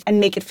stuff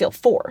and make it feel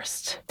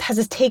forced. Has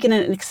this taken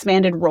an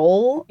expanded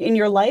role in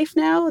your life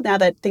now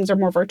that things are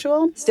more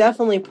virtual? It's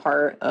definitely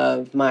part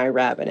of my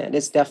rabbinate.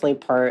 It's definitely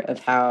part of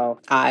how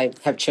I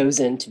have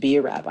chosen to be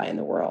a rabbi in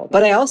the world.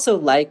 But I also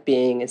like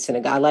being in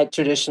synagogue. I like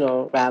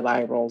traditional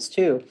rabbi roles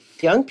too.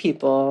 Young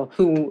people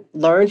who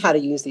learn how to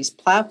use these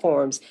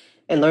platforms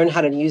and learn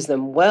how to use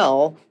them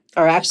well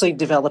are actually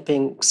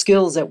developing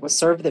skills that will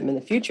serve them in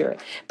the future.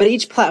 But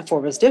each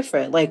platform is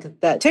different.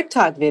 Like that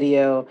TikTok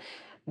video,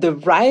 the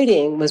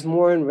writing was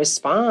more in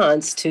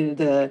response to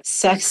the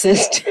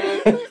sexist,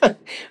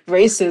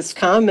 racist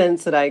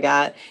comments that I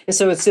got. And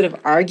so instead of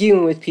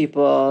arguing with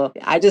people,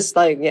 I just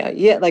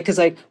because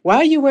why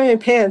are you wearing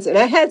pants? And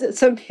I had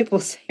some people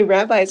say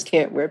rabbis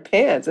can't wear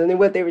pants. And then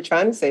what they were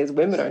trying to say is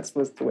women aren't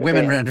supposed to wear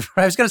pants.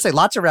 I was going to say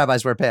lots of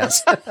rabbis wear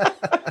pants.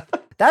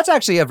 That's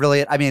actually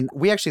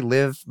we actually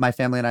live, my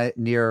family and I,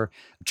 near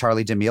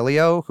Charlie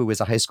D'Amelio, who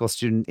is a high school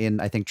student in,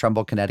 I think,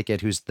 Trumbull,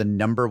 Connecticut, who's the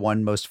number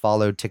 1 most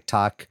followed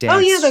TikTok dance.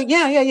 Oh,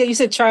 yeah. You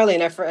said Charlie,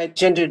 and I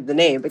gendered the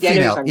name. But yeah,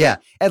 female, yeah.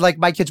 And like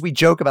my kids, we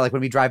joke about like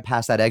when we drive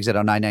past that exit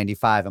on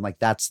 995, I'm like,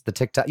 that's the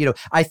TikTok. You know,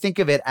 I think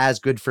of it as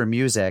good for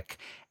music.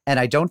 And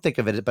I don't think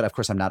of it, but of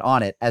course I'm not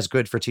on it, as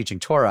good for teaching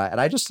Torah.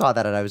 And I just saw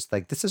that and I was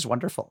like, this is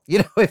wonderful. You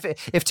know,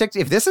 if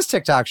this is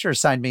TikTok, sure,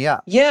 sign me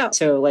up. Yeah.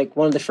 So like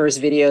one of the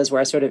first videos where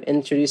I sort of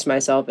introduced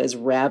myself as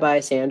Rabbi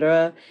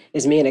Sandra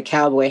is me in a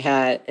cowboy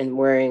hat and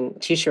wearing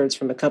T-shirts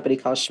from a company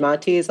called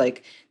Shmatis,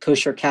 like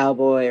Kosher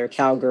Cowboy or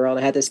Cowgirl.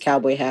 And I had this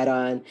cowboy hat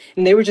on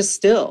and they were just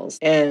stills.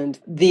 And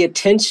the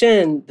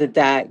attention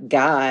that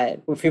got,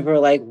 where people were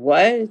like,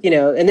 what? You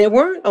know, and there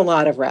weren't a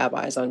lot of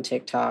rabbis on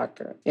TikTok.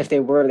 Or if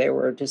they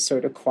were just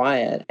sort of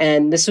quiet.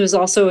 And this was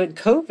also at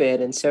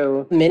COVID. And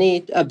so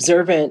many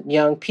observant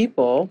young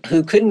people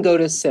who couldn't go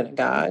to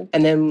synagogue,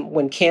 and then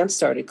when camps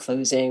started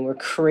closing, were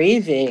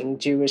craving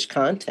Jewish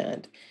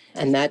content.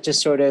 And that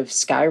just sort of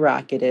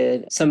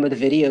skyrocketed some of the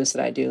videos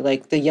that I do.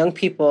 Like the young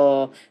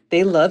people,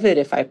 they love it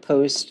if I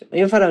post,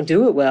 even if I don't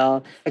do it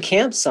well, a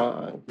camp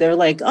song. They're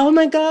like, oh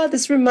my God,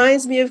 this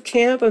reminds me of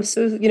camp. I'm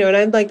so, and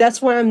I'm like,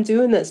 that's why I'm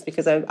doing this,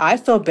 because I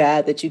feel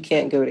bad that you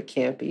can't go to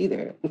camp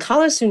either. And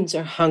college students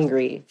are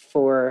hungry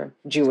for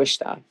Jewish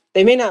stuff.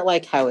 They may not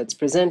like how it's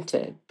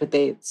presented, but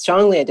they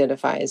strongly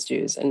identify as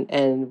Jews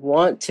and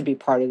want to be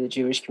part of the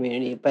Jewish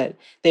community, but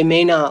they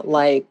may not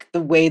like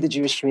the way the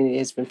Jewish community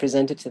has been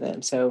presented to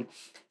them. So,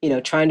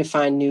 trying to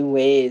find new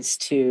ways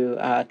to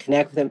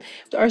connect with them.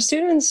 Our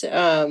students,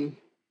 one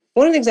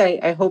of the things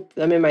I hope,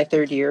 I'm in my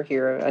 3rd year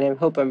here, and I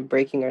hope I'm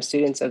breaking our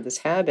students of this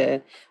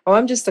habit. Oh,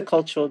 I'm just a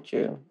cultural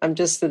Jew. I'm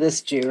just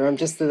this Jew, or I'm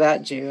just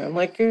that Jew. I'm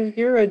like,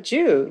 you're a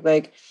Jew.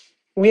 Like,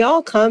 We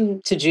all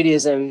come to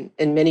Judaism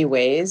in many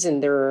ways,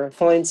 and there are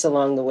points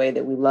along the way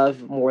that we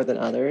love more than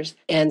others.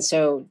 And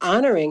so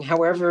honoring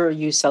however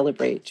you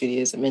celebrate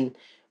Judaism. And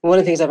one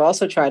of the things I've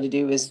also tried to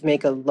do is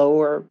make a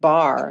lower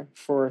bar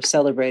for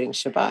celebrating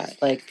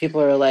Shabbat. Like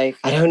people are like,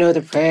 I don't know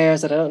the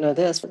prayers, I don't know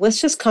this. But let's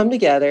just come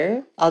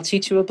together. I'll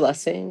teach you a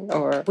blessing.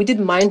 Or we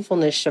did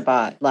mindfulness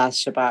Shabbat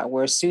last Shabbat,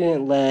 where a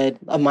student led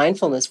a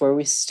mindfulness where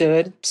we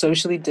stood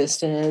socially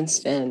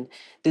distanced and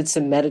did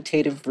some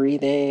meditative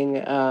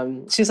breathing.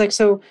 She's like,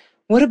 so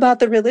what about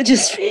the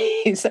religious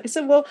piece? I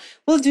said, well,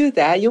 we'll do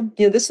that.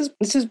 This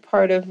is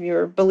part of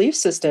your belief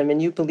system,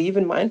 and you believe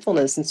in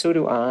mindfulness, and so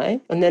do I.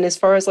 And then as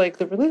far as like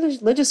the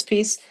religious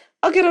piece,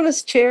 I'll get on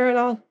this chair and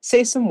I'll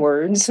say some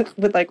words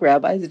with like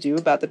rabbis do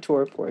about the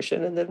Torah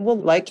portion, and then we'll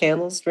light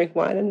candles, drink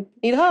wine, and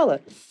eat challah.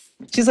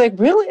 She's like,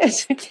 really? I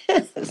said,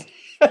 yes.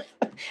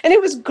 And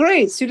it was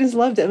great. Students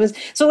loved it. It was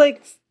so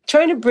like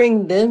trying to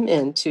bring them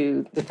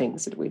into the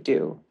things that we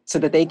do so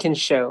that they can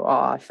show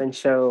off and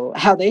show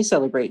how they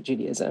celebrate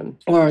Judaism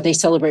or they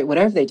celebrate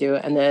whatever they do,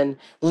 and then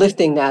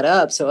lifting that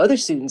up so other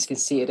students can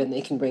see it and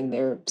they can bring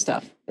their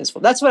stuff as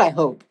well. That's what I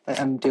hope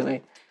I'm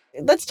doing.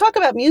 Let's talk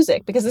about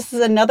music, because this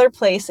is another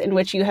place in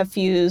which you have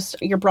fused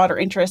your broader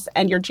interests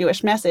and your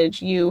Jewish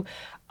message. You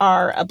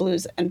are a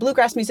blues and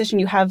bluegrass musician.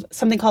 You have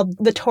something called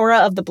the Torah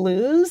of the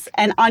Blues.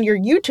 And on your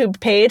YouTube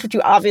page, which you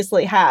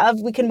obviously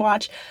have, we can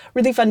watch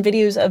really fun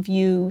videos of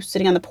you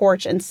sitting on the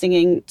porch and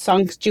singing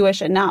songs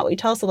Jewish and not. Will you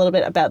tell us a little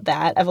bit about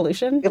that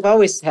evolution? I've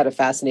always had a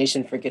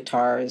fascination for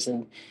guitars,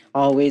 and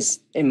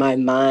always in my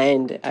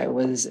mind, I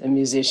was a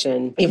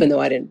musician, even though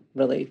I didn't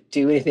really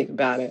do anything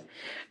about it.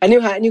 I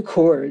knew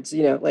chords,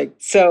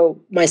 so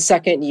my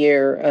second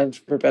year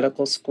of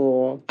rabbinical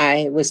school,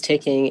 I was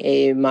taking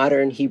a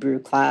modern Hebrew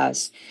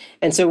class.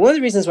 And so one of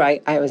the reasons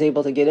why I was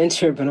able to get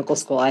into rabbinical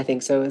school, I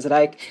think so, is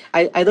that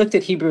I looked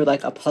at Hebrew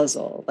like a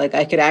puzzle. Like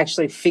I could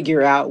actually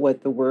figure out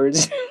what the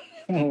words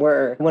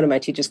were. One of my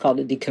teachers called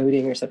it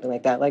decoding or something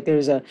like that. Like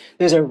there's a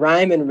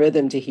rhyme and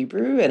rhythm to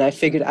Hebrew, and I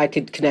figured I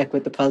could connect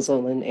with the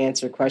puzzle and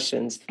answer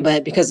questions.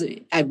 But because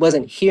I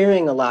wasn't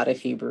hearing a lot of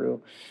Hebrew,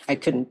 I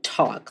couldn't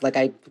talk. Like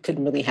I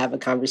couldn't really have a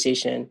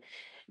conversation.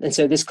 And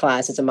so this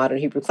class, it's a modern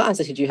Hebrew class.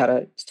 I teach you how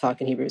to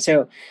talk in Hebrew.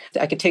 So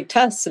I could take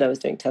tests, and I was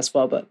doing tests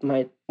well, but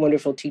my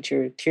wonderful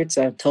teacher,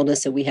 Tirza, told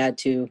us that we had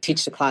to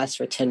teach the class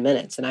for 10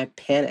 minutes, and I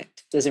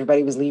panicked. As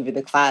everybody was leaving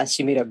the class,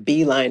 she made a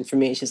beeline for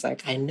me. She's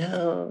like, I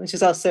know.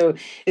 She's also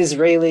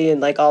Israeli in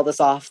like all the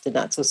soft and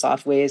not so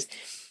soft ways.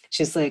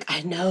 She's like,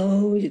 I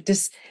know,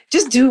 just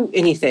do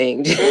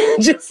anything.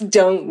 Just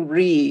don't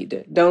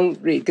read. Don't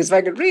read. Because if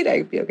I could read,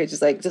 I'd be okay.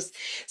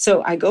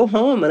 So I go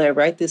home and I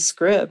write this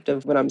script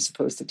of what I'm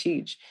supposed to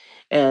teach.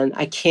 And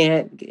I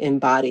can't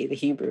embody the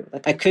Hebrew.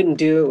 Like I couldn't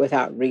do it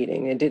without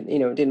reading. It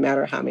didn't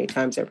matter how many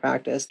times I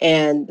practiced.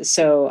 And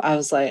so I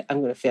was like,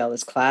 I'm going to fail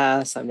this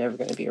class. I'm never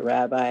going to be a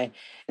rabbi.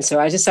 And so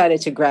I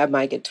decided to grab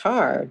my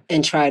guitar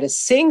and try to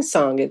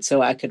sing-song it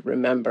so I could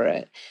remember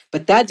it.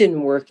 But that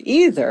didn't work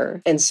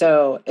either. And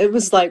so it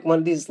was like one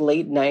of these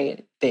late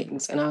night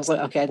things. And I was like,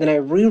 okay. Then I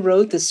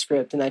rewrote the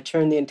script and I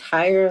turned the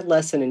entire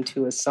lesson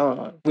into a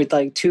song with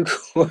like 2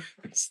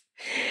 chords.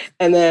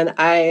 And then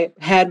I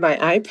had my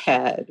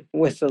iPad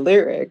with the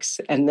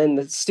lyrics, and then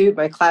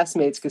my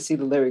classmates could see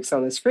the lyrics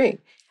on the screen.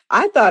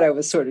 I thought I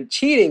was sort of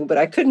cheating, but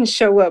I couldn't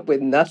show up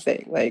with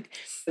nothing.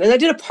 And I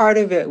did a part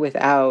of it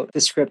without the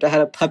script. I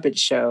had a puppet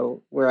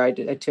show where I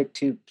took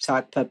 2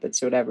 sock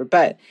puppets or whatever.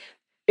 But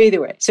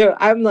either way, so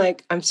I'm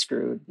like, I'm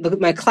screwed. Look,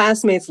 my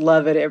classmates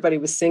love it. Everybody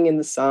was singing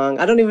the song.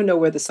 I don't even know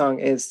where the song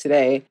is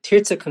today.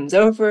 Tirza comes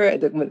over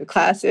when the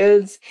class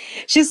ends.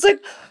 She's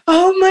like,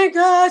 oh my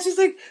God. She's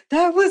like,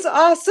 that was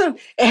awesome.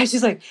 And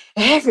she's like,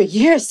 every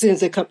year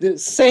students that come do the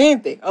same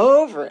thing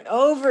over and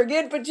over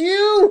again, but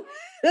you,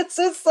 that's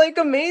just like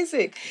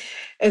amazing.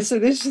 And so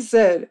then she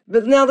said,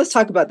 but now let's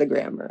talk about the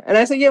grammar. And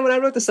I said, yeah, when I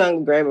wrote the song,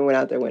 the grammar went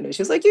out the window.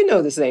 She was like,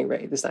 this ain't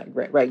right. This is not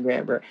right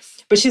grammar.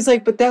 But she's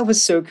like, but that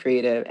was so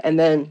creative. And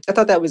then I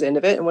thought that was the end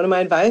of it. And one of my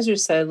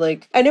advisors said,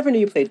 like, I never knew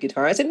you played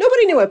guitar. I said,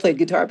 nobody knew I played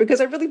guitar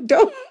because I really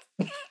don't.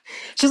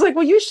 She's like,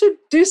 well, you should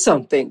do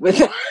something with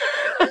that.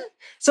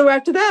 So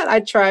after that,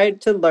 I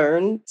tried to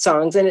learn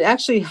songs, and it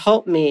actually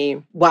helped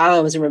me while I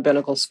was in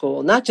rabbinical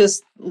school, not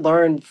just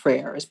learn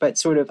prayers, but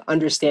sort of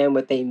understand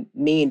what they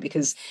mean,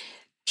 because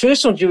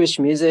traditional Jewish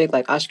music,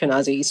 like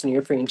Ashkenazi, Eastern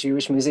European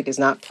Jewish music, is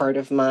not part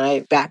of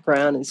my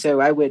background. And so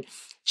I would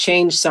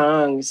change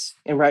songs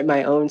and write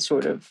my own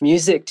sort of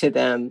music to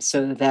them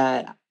so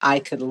that I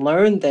could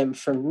learn them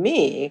for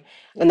me.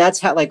 And that's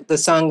how, like, the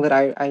song that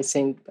I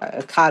sing,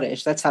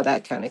 Kaddish, that's how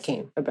that kind of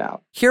came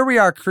about. Here we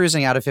are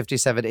cruising out of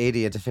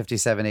 5780 into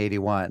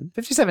 5781.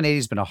 5780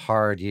 has been a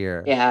hard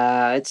year.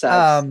 Yeah, it's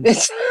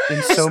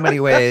in so many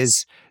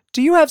ways.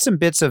 Do you have some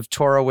bits of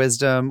Torah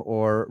wisdom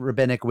or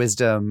rabbinic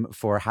wisdom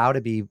for how to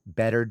be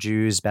better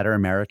Jews, better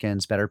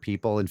Americans, better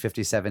people in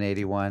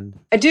 5781?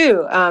 I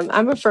do.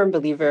 I'm a firm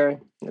believer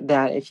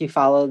that if you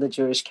follow the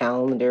Jewish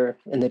calendar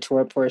in the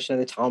Torah portion of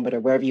the Talmud or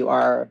wherever you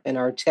are in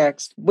our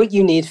text, what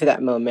you need for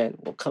that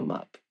moment will come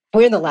up.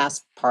 We're in the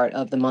last part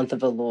of the month of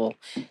Elul,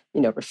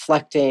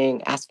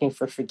 reflecting, asking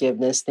for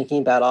forgiveness,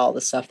 thinking about all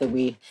the stuff that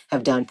we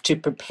have done to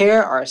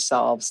prepare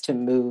ourselves to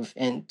move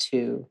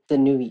into the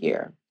new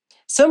year.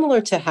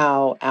 Similar to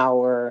how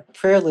our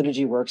prayer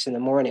liturgy works in the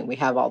morning, we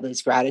have all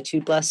these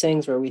gratitude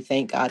blessings where we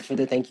thank God for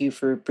thank you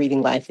for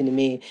breathing life into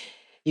me.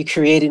 You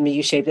created me,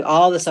 you shaped it,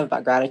 all this stuff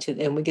about gratitude.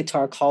 And we get to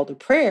our call to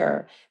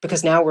prayer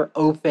because now we're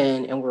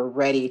open and we're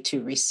ready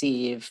to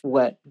receive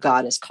what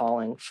God is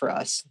calling for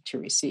us to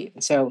receive.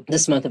 And so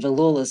this month of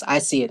Elul, I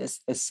see it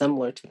as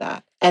similar to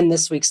that. And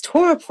this week's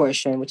Torah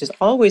portion, which is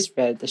always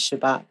read the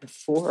Shabbat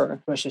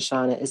before Rosh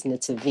Hashanah, is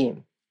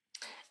Nitzavim.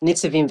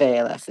 Nitzavim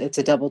ve'elech. It's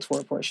a double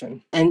Torah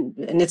portion. And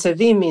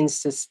Nitzavim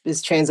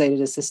is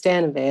translated as to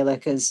stand, and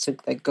ve'elech is to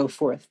go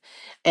forth.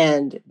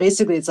 And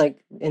basically it's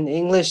like, in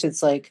English,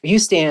 it's like you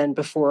stand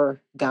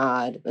before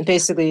God. And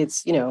basically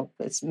it's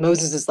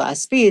Moses'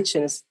 last speech,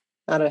 and it's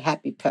not a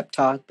happy pep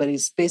talk, but he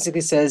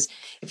basically says,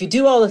 if you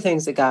do all the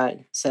things that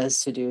God says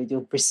to do,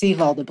 you'll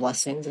receive all the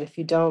blessings. And if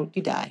you don't,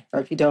 you die.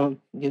 Or if you don't,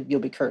 you'll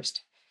be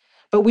cursed.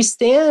 But we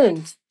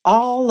stand,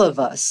 all of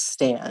us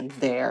stand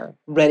there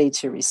ready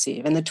to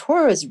receive. And the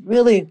Torah is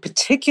really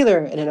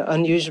particular in an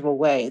unusual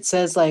way. It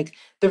says like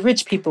the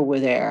rich people were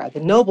there,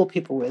 the noble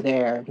people were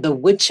there, the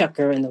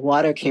woodchucker and the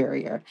water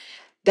carrier.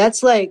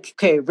 That's like,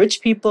 okay, rich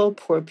people,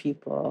 poor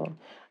people.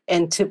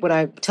 And to what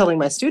I'm telling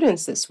my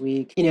students this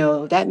week,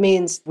 that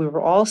means we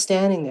were all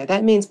standing there.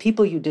 That means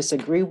people you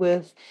disagree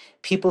with,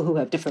 people who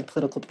have different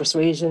political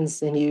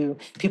persuasions than you,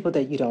 people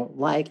that you don't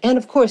like, and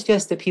of course,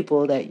 yes, the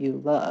people that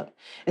you love.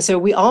 And so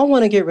we all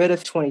want to get rid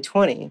of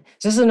 2020.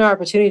 This is an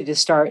opportunity to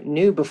start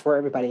new before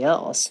everybody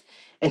else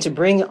and to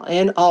bring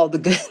in all the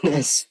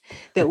goodness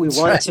that we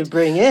want to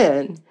bring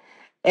in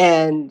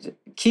and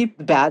keep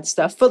the bad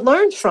stuff, but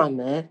learn from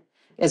it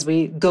as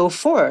we go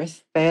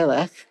forth,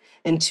 Ve'elech,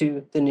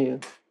 into the new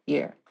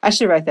year. I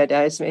should write that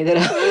down. I just made that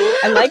up.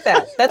 I like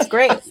that. That's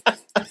great.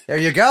 There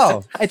you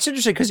go. It's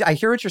interesting because I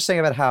hear what you're saying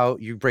about how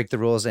you break the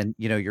rules and,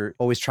 you're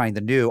always trying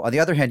the new. On the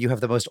other hand, you have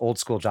the most old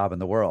school job in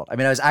the world. I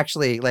mean, I was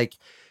actually like,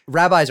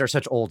 rabbis are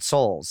such old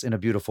souls in a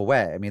beautiful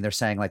way. I mean, they're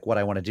saying like, what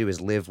I want to do is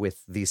live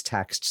with these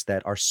texts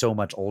that are so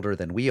much older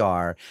than we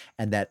are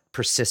and that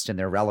persist in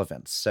their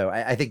relevance. So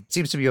I think it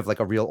seems to me you have like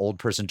a real old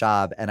person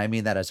job. And I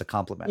mean that as a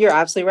compliment. You're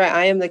absolutely right.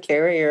 I am the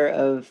carrier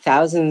of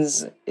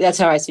thousands. That's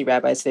how I see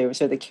rabbis. They were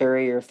sort of the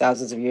carrier of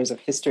thousands of years of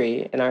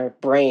history in our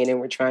brain. And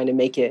we're trying to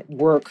make it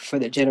work for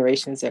the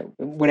generations at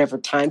whatever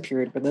time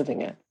period we're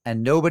living in.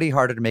 And nobody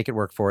harder to make it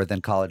work for than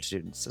college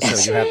students.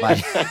 So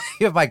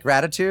you have my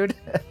gratitude.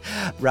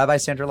 Rabbi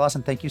Sandra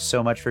Lawson, thank you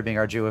so much for being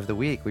our Jew of the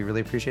Week. We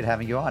really appreciate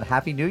having you on.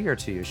 Happy New Year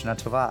to you. Shana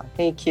Tova.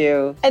 Thank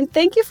you. And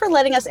thank you for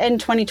letting us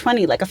end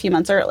 2020 like a few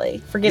months early,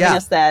 for giving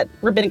us that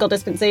rabbinical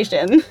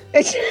dispensation.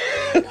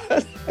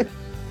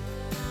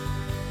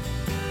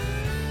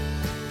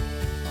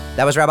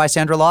 That was Rabbi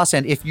Sandra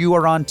Lawson. If you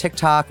are on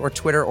TikTok or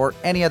Twitter or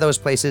any of those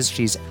places,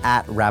 she's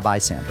at Rabbi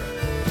Sandra.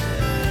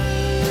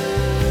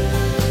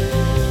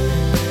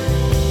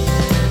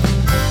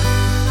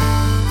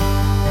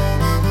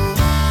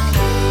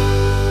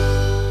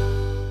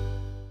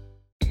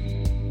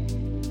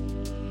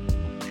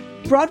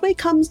 Broadway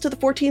comes to the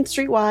 14th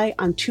Street Y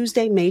on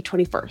Tuesday, May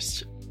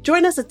 21st.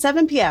 Join us at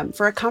 7 p.m.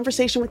 for a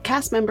conversation with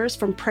cast members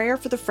from Prayer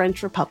for the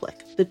French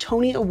Republic, the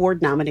Tony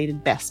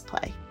Award-nominated Best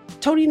Play.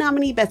 Tony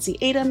nominee Betsy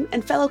Adom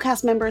and fellow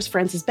cast members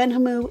Frances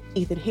Benhamou,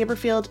 Ethan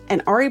Haberfield,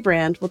 and Ari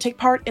Brand will take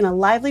part in a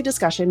lively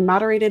discussion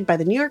moderated by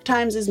the New York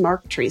Times'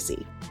 Mark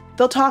Tracy.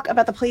 They'll talk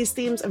about the play's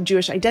themes of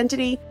Jewish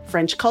identity,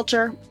 French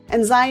culture,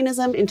 and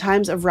Zionism in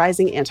times of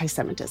rising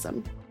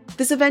anti-Semitism.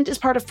 This event is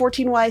part of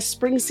 14Y's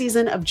spring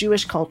season of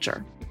Jewish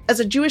culture. As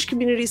a Jewish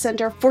community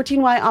center,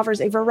 14Y offers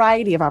a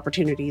variety of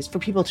opportunities for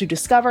people to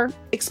discover,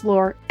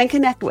 explore, and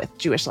connect with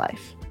Jewish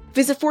life.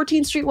 Visit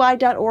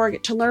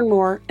 14streety.org to learn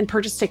more and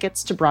purchase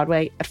tickets to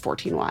Broadway at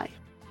 14Y.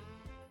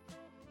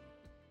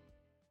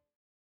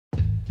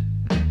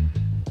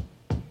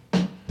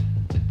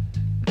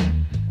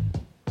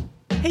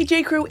 Hey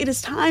J. Crew, it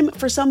is time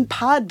for some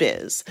pod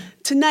biz.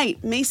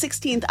 Tonight, May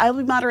 16th, I will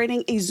be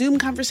moderating a Zoom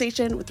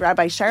conversation with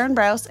Rabbi Sharon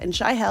Brous and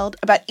Shai Held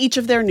about each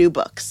of their new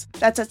books.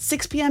 That's at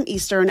 6 p.m.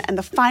 Eastern and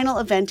the final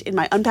event in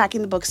my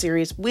Unpacking the Book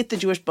series with the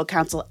Jewish Book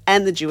Council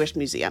and the Jewish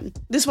Museum.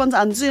 This one's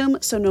on Zoom,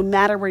 so no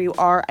matter where you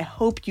are, I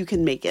hope you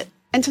can make it.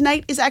 And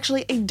tonight is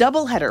actually a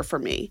doubleheader for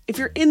me. If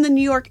you're in the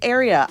New York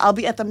area, I'll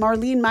be at the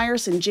Marlene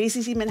Meyerson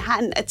JCC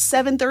Manhattan at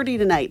 7:30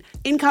 tonight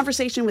in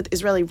conversation with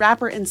Israeli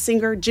rapper and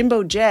singer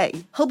Jimbo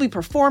J. He'll be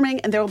performing,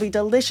 and there will be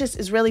delicious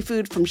Israeli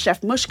food from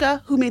Chef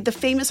Mushka, who made the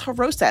famous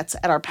harosets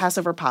at our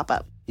Passover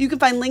pop-up. You can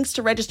find links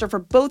to register for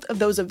both of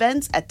those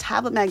events at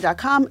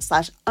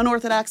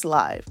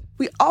tabletmag.com/unorthodoxlive.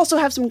 We also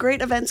have some great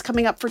events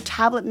coming up for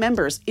tablet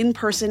members in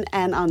person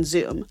and on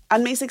Zoom.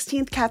 On May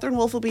 16th, Catherine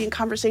Wolf will be in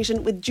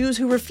conversation with Jews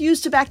who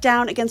refuse to back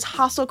down against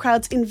hostile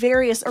crowds in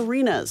various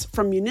arenas,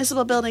 from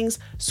municipal buildings,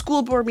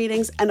 school board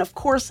meetings, and of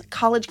course,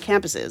 college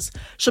campuses.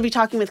 She'll be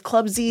talking with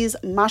Club Z's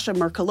Masha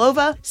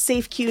Merkalova,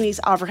 Safe CUNY's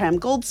Avraham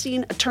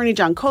Goldstein, attorney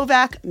John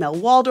Kovac, Mel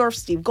Waldorf,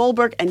 Steve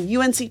Goldberg, and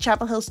UNC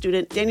Chapel Hill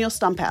student Daniel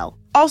Stumpel.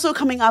 Also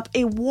coming up,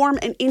 a warm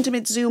and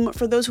intimate Zoom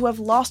for those who have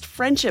lost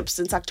friendships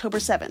since October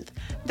 7th.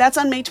 That's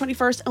on May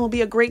 21st and will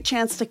be a great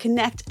chance to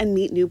connect and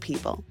meet new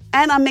people.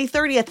 And on May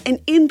 30th, an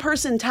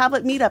in-person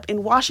Tablet meetup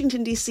in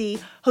Washington, D.C.,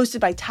 hosted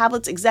by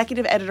Tablet's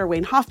executive editor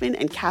Wayne Hoffman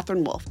and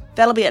Catherine Wolf.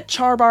 That'll be at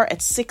Char Bar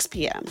at 6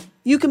 p.m.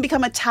 You can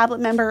become a Tablet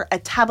member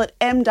at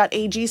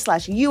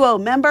tabletm.ag/UO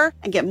member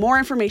and get more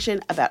information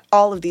about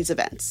all of these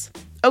events.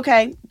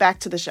 Okay, back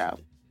to the show.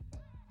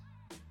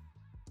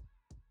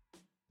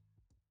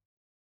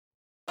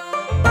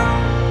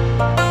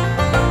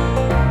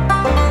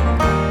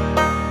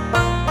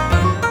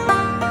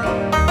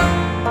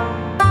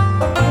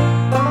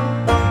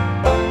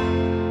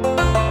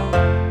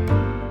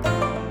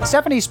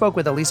 Stephanie spoke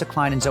with Elisa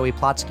Klein and Zoe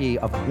Plotsky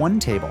of One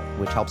Table,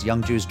 which helps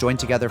young Jews join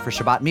together for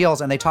Shabbat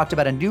meals, and they talked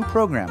about a new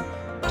program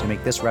to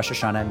make this Rosh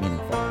Hashanah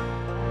meaningful.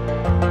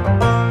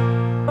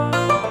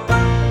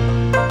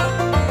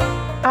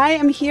 I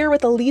am here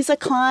with Elisa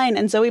Klein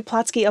and Zoe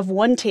Plotsky of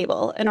One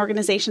Table, an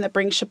organization that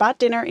brings Shabbat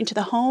dinner into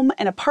the home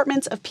and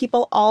apartments of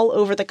people all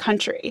over the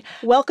country.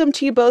 Welcome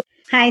to you both.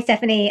 Hi,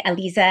 Stephanie,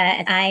 Elisa.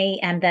 I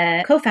am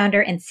the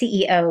co-founder and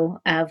CEO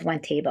of One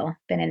Table.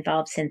 Been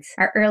involved since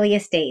our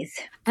earliest days.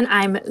 And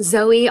I'm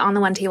Zoe on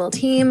the One Table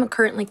team,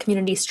 currently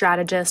community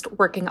strategist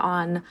working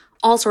on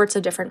all sorts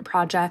of different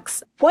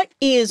projects. What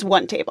is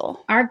One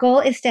Table? Our goal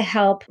is to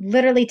help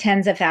literally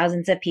tens of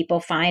thousands of people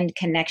find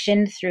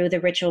connection through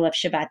the ritual of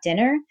Shabbat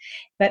dinner.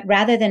 But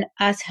rather than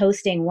us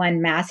hosting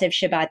one massive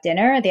Shabbat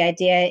dinner, the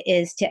idea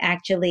is to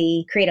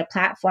actually create a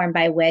platform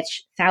by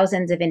which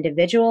thousands of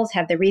individuals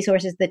have the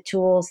resources, the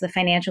tools, the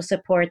financial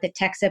support, the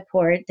tech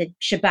support, the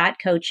Shabbat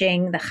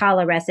coaching, the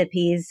challah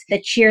recipes, the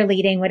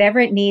cheerleading, whatever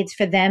it needs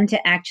for them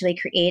to actually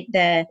create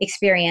the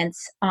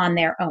experience on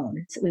their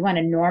own. So we want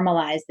to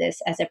normalize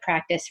this as a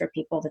practice for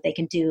people that they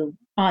can do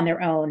on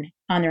their own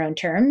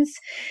terms.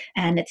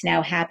 And it's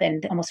now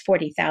happened almost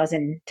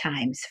 40,000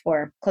 times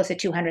for close to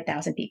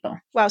 200,000 people.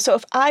 Wow. So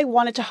if I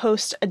wanted to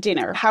host a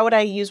dinner, how would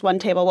I use One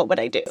Table? What would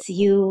I do? So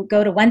you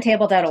go to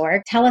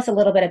onetable.org. Tell us a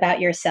little bit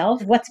about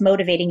yourself. What's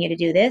motivating you to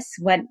do this?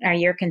 What are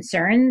your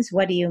concerns?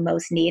 What do you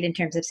most need in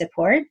terms of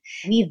support?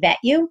 We vet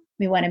you.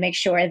 We want to make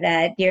sure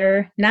that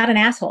you're not an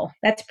asshole.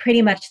 That's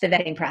pretty much the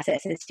vetting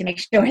process, is to make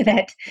sure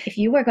that if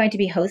you are going to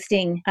be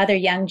hosting other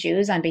young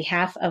Jews on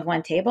behalf of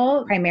One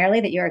Table,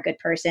 primarily that you're a good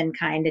person,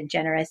 kind and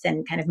generous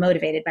and kind of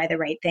motivated by the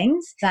right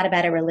things. It's not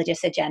about a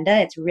religious agenda.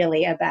 It's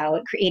really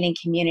about creating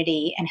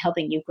community and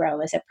helping you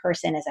grow as a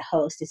person, as a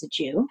host, as a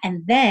Jew.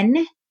 And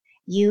then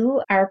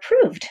you are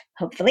approved,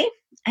 hopefully.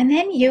 And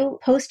then you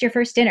post your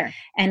first dinner,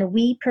 and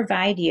we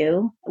provide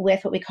you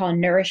with what we call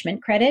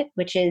nourishment credit,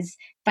 which is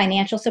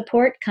financial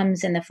support.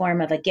 Comes in the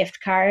form of a gift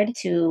card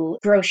to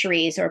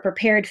groceries or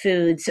prepared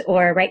foods,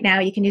 or right now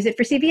you can use it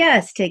for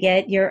CVS to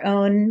get your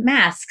own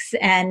masks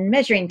and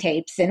measuring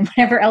tapes and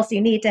whatever else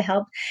you need to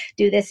help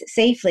do this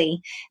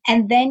safely.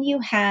 And then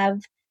you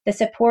have the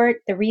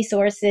support, the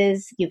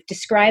resources, you've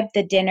described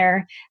the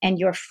dinner, and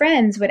your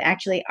friends would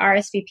actually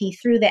RSVP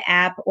through the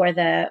app or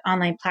the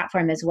online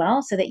platform as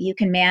well, so that you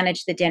can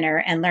manage the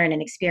dinner and learn and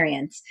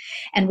experience.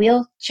 And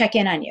we'll check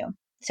in on you.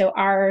 So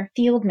our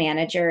field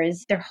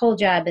managers, their whole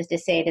job is to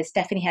say, does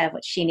Stephanie have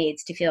what she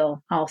needs to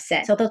feel all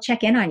set? So they'll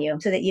check in on you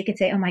so that you can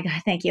say, oh my God,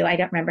 thank you. I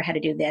don't remember how to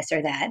do this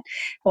or that,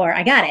 or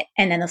I got it.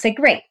 And then they'll say,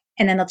 great.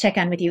 And then they'll check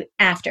on with you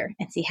after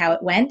and see how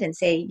it went and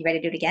say, you ready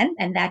to do it again?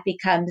 And that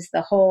becomes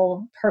the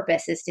whole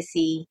purpose, is to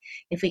see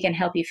if we can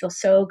help you feel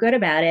so good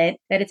about it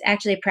that it's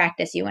actually a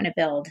practice you want to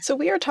build. So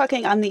we are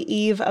talking on the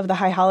eve of the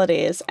high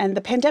holidays, and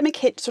the pandemic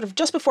hit sort of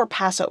just before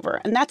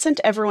Passover. And that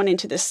sent everyone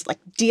into this like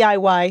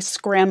DIY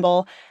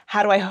scramble.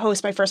 How do I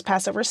host my first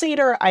Passover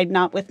Seder? I'm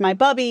not with my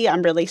bubby.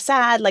 I'm really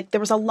sad. Like, there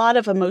was a lot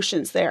of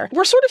emotions there.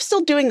 We're sort of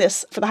still doing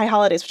this for the high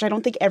holidays, which I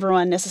don't think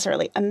everyone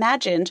necessarily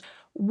imagined.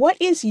 What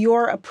is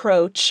your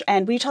approach?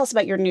 And will you tell us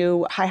about your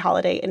new High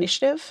Holiday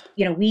initiative?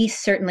 You know, we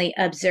certainly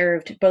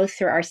observed both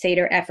through our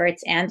Seder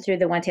efforts and through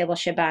the One Table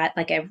Shabbat,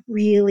 like a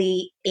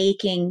really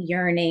aching,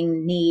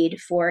 yearning need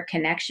for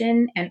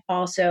connection, and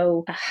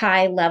also a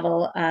high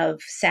level of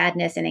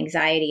sadness and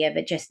anxiety of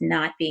it just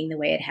not being the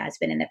way it has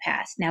been in the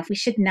past. Now, we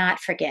should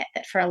not forget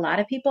that for a lot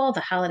of people,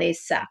 the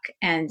holidays suck,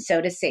 and so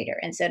does Seder,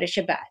 and so does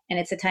Shabbat. And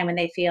it's a time when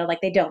they feel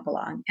like they don't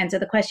belong. And so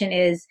the question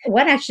is,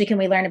 what actually can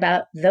we learn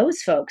about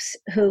those folks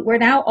who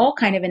we're now all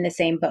kind of in the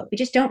same boat? We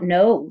just don't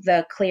know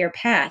the clear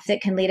path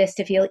that can lead us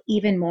to feel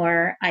even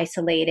more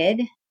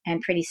isolated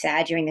and pretty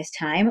sad during this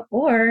time,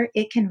 or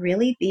it can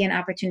really be an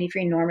opportunity for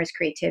enormous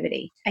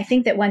creativity. I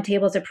think that One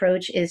Table's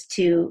approach is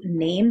to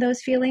name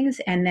those feelings,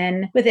 and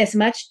then with as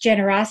much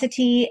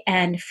generosity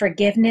and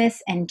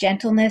forgiveness and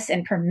gentleness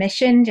and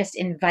permission, just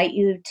invite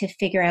you to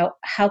figure out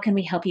how can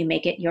we help you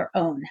make it your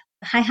own.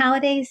 High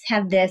holidays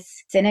have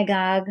this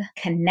synagogue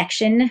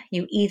connection.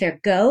 You either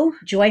go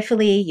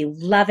joyfully, you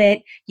love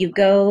it, you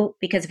go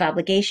because of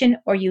obligation,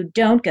 or you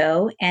don't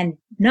go, and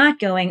not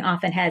going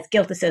often has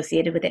guilt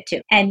associated with it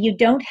too. And you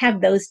don't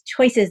have those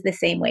choices the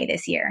same way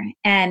this year.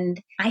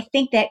 And I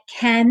think that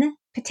can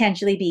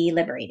potentially be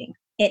liberating.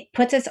 It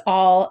puts us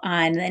all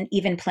on an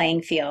even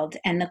playing field.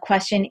 And the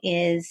question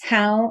is,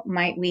 how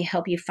might we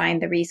help you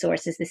find the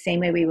resources the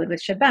same way we would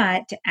with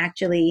Shabbat to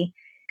actually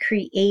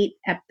create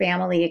a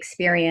family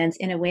experience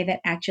in a way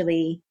that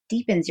actually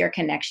deepens your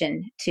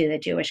connection to the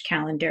Jewish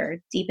calendar,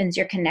 deepens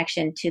your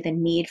connection to the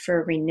need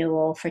for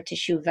renewal, for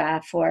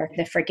teshuvah, for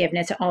the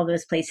forgiveness, all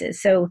those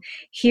places. So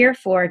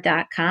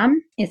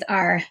herefor.com is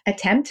our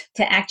attempt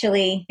to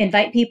actually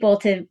invite people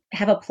to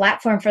have a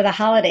platform for the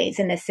holidays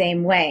in the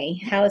same way.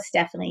 Hal is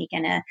definitely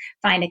going to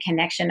find a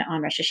connection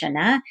on Rosh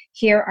Hashanah.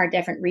 Here are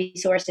different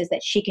resources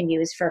that she can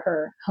use for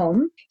her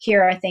home.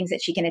 Here are things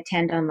that she can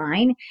attend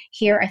online.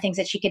 Here are things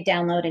that she could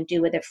download and do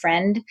with a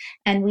friend.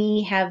 And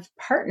we have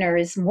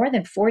partners, more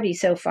than 40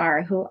 so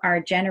far, who are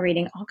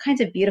generating all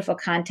kinds of beautiful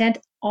content,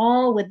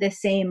 all with the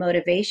same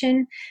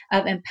motivation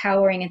of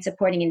empowering and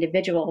supporting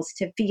individuals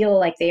to feel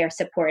like they are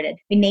supported.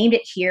 We named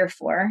it Here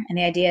For, and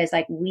the idea is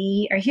like,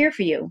 we are here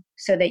for you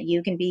so that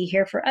you can be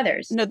here for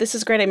others. No, this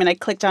is great. I mean, I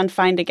clicked on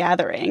Find a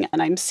Gathering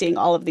and I'm seeing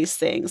all of these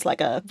things,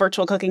 like a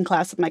virtual cooking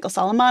class with Michael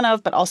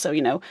Solomonov, but also,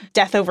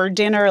 Death Over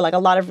Dinner, like a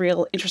lot of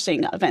real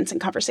interesting events and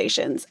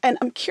conversations. And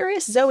I'm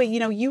curious, Zoe,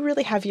 you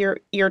really have your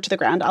ear to the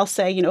ground. I'll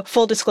say,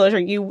 full disclosure,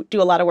 you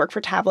do a lot of work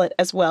for Tablet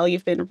as well.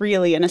 You've been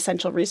really an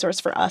essential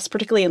resource for us,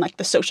 particularly in like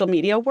the social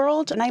media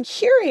world. And I'm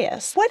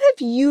curious, what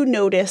have you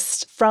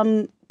noticed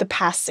from the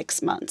past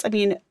 6 months? I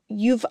mean,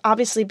 you've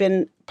obviously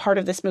been part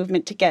of this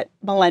movement to get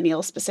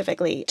millennials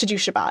specifically to do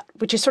Shabbat,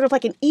 which is sort of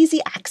like an easy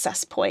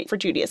access point for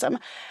Judaism.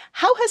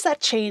 How has that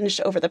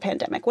changed over the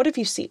pandemic? What have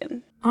you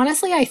seen?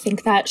 Honestly, I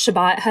think that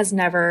Shabbat has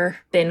never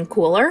been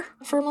cooler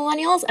for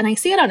millennials, and I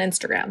see it on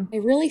Instagram. I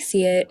really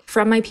see it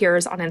from my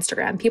peers on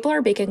Instagram. People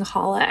are baking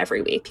challah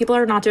every week. People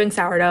are not doing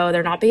sourdough.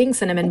 They're not baking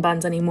cinnamon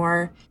buns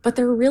anymore, but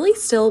they're really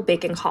still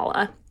baking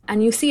challah.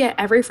 And you see it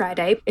every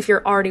Friday. If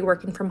you're already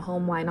working from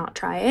home, why not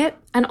try it?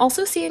 And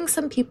also seeing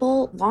some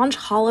people launch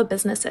challah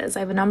businesses.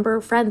 I have a number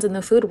of friends in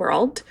the food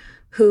world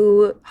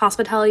who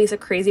hospitality is a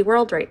crazy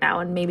world right now,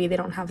 and maybe they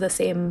don't have the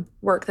same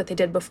work that they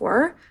did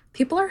before.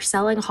 People are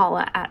selling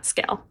challah at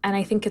scale. And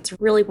I think it's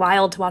really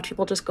wild to watch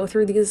people just go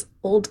through these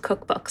old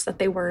cookbooks that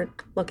they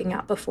weren't looking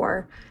at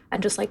before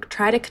and just like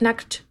try to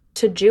connect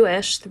to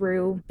Jewish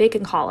through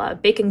baking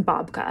challah, baking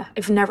babka.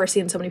 I've never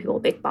seen so many people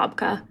bake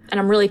babka.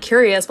 And I'm really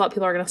curious what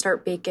people are going to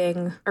start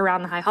baking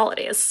around the high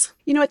holidays.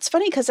 It's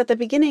funny because at the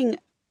beginning,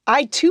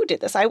 I too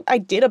did this. I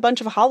did a bunch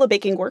of challah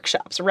baking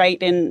workshops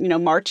right in,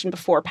 March and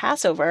before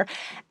Passover.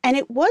 And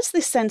it was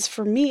this sense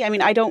for me. I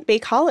mean, I don't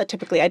bake challah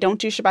typically. I don't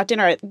do Shabbat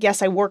dinner.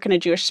 Yes, I work in a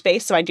Jewish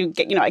space, so I do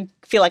get, I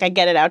feel like I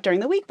get it out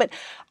during the week. But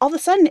all of a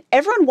sudden,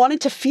 everyone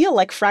wanted to feel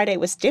like Friday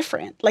was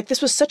different. Like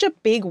this was such a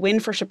big win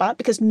for Shabbat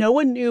because no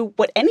one knew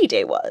what any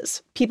day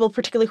was. People,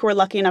 particularly who were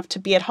lucky enough to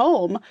be at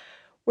home,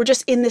 we're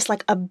just in this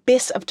like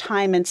abyss of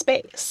time and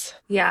space.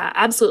 Yeah,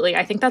 absolutely.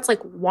 I think that's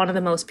like one of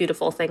the most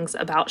beautiful things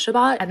about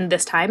Shabbat. And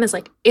this time is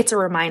like, it's a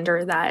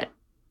reminder that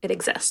it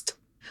exists.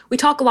 We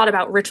talk a lot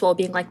about ritual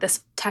being like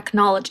this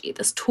technology,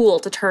 this tool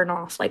to turn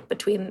off like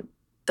between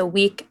the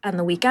week and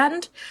the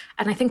weekend.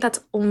 And I think that's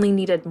only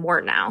needed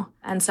more now.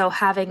 And so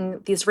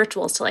having these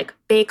rituals to like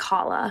bake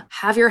challah,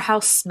 have your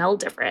house smell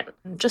different,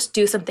 and just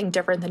do something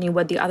different than you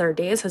would the other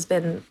days has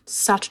been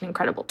such an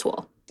incredible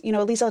tool.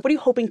 Elisa, what are you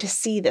hoping to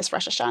see this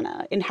Rosh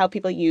Hashanah in how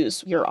people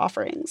use your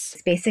offerings?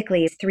 It's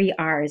basically 3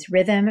 R's: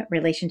 rhythm,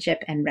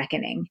 relationship, and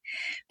reckoning.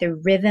 The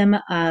rhythm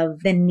of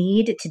the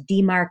need to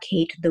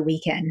demarcate the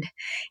weekend.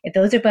 If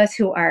those of us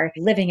who are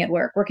living at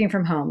work, working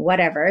from home,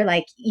 whatever,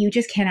 like you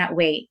just cannot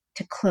wait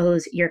to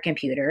close your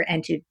computer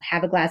and to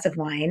have a glass of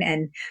wine,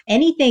 and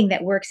anything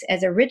that works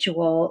as a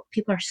ritual,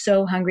 people are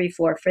so hungry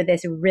for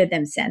this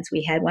rhythm sense.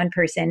 We had one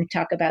person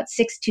talk about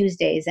 6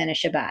 Tuesdays and a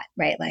Shabbat,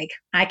 right? Like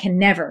I can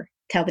never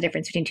tell the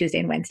difference between Tuesday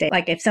and Wednesday.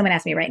 Like if someone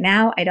asked me right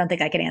now, I don't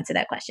think I could answer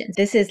that question.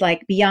 This is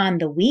like beyond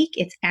the week.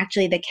 It's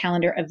actually the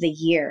calendar of the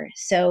year.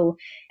 So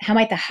how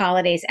might the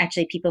holidays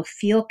actually people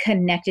feel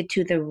connected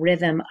to the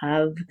rhythm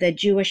of the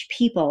Jewish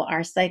people,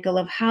 our cycle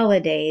of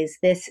holidays,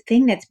 this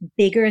thing that's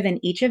bigger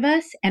than each of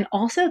us and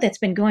also that's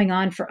been going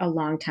on for a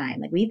long time.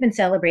 Like we've been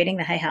celebrating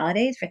the high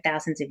holidays for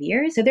thousands of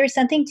years. So there's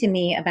something to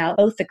me about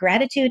both the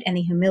gratitude and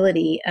the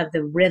humility of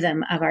the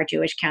rhythm of our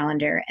Jewish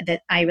calendar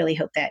that I really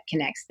hope that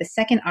connects. The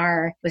second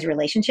R was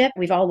relationship.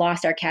 We've all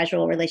lost our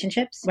casual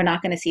relationships. We're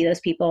not going to see those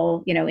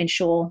people, in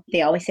shul.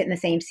 They always sit in the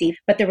same seat.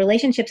 But the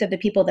relationships of the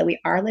people that we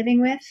are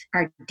living with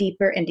are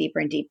deeper and deeper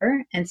and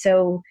deeper. And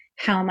so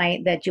how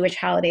might the Jewish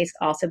holidays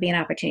also be an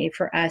opportunity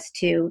for us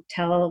to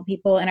tell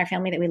people in our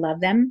family that we love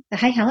them? The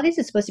high holidays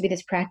is supposed to be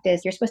this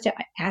practice. You're supposed to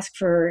ask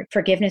for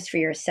forgiveness for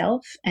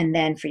yourself and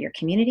then for your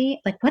community.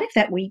 Like, what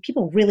if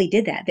people really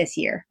did that this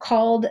year?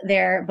 Called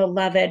their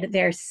beloved,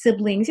 their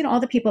siblings, all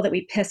the people that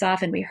we piss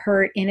off and we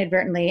hurt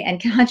inadvertently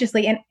and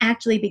consciously, and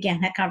actually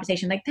began that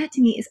conversation. Like, that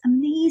to me is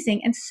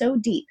amazing and so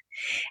deep.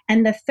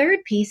 And the third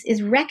piece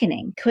is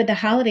reckoning. Could the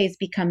holidays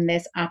become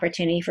this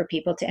opportunity for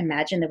people to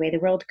imagine the way the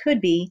world could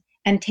be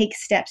and take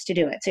steps to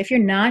do it? So if you're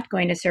not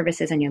going to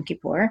services on Yom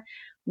Kippur,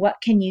 what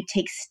can you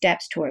take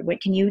steps toward? What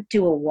can you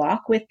do a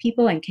walk with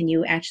people? And can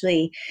you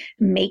actually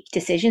make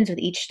decisions with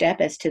each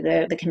step as to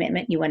the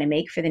commitment you want to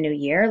make for the new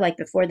year? Like,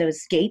 before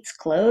those gates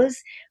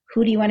close,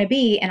 who do you want to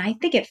be? And I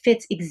think it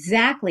fits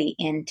exactly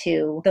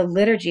into the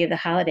liturgy of the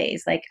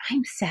holidays. Like,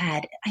 I'm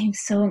sad. I am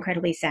so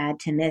incredibly sad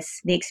to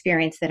miss the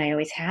experience that I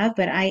always have,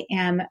 but I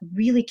am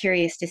really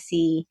curious to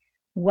see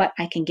what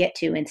I can get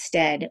to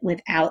instead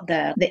without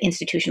the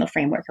institutional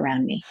framework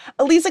around me.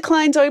 Elisa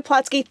Klein, Zoe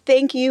Plotsky,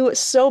 thank you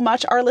so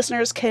much. Our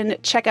listeners can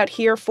check out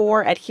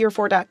Here4 at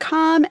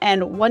here4.com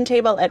and One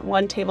Table at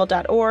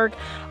onetable.org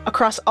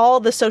across all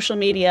the social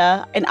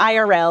media and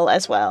IRL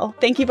as well.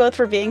 Thank you both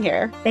for being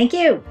here. Thank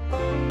you.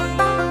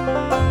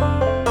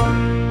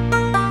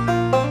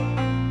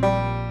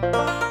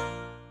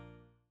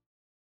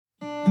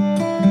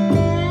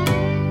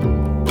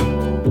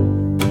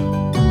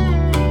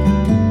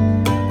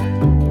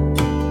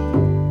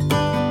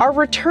 Our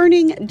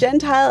returning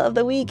Gentile of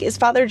the week is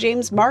Father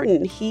James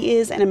Martin. He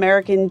is an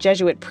American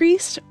Jesuit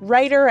priest,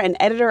 writer, and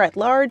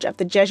editor-at-large of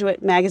the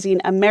Jesuit magazine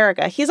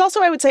America. He's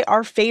also, I would say,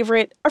 our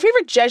favorite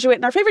Jesuit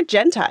and our favorite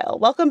Gentile.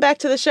 Welcome back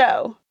to the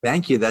show.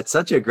 Thank you. That's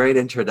such a great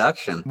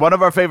introduction. One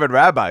of our favorite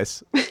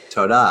rabbis.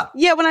 Toda.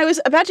 Yeah, when I was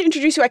about to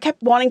introduce you, I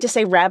kept wanting to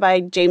say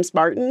Rabbi James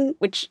Martin,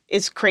 which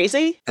is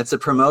crazy. It's a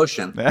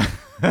promotion.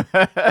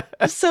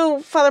 So,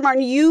 Father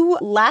Martin, you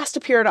last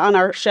appeared on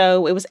our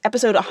show. It was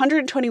episode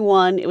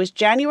 121. It was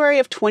January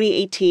of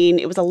 2018.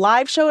 It was a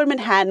live show in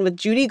Manhattan with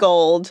Judy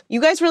Gold. You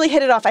guys really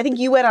hit it off. I think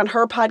you went on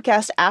her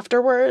podcast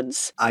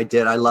afterwards. I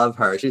did. I love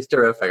her. She's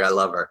terrific. I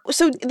love her.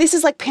 So this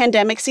is like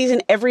pandemic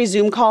season. Every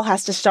Zoom call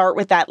has to start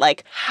with that,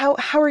 like, how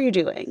are you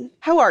doing?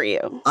 How are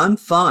you? I'm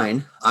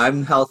fine.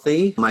 I'm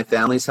healthy. My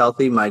family's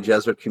healthy. My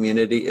Jesuit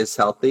community is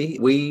healthy.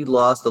 We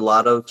lost a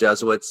lot of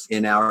Jesuits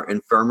in our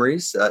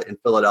infirmaries in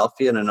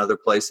Philadelphia and in other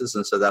places,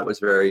 and so that was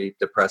very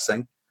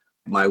depressing.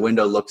 My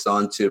window looks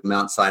onto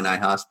Mount Sinai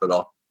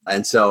Hospital.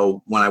 And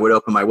so when I would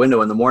open my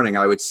window in the morning,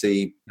 I would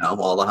see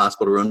all the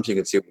hospital rooms. You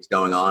could see what was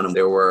going on. And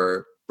there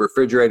were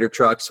refrigerator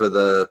trucks for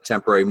the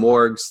temporary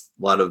morgues,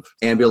 a lot of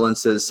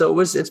ambulances. So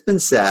it's been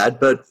sad,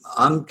 but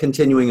I'm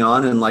continuing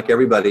on, and like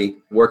everybody,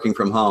 working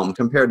from home.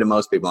 Compared to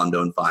most people, I'm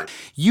doing fine.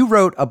 You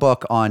wrote a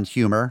book on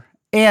humor,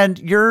 and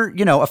you're,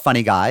 a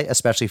funny guy,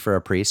 especially for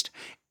a priest.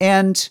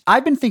 And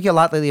I've been thinking a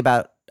lot lately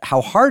about how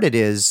hard it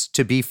is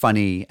to be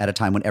funny at a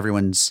time when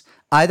everyone's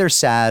either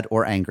sad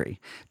or angry.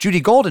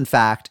 Judy Gold, in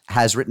fact,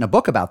 has written a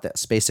book about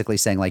this, basically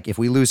saying, like, if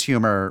we lose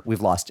humor,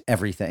 we've lost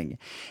everything.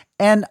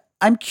 And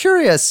I'm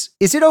curious,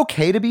 is it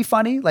okay to be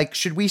funny? Like,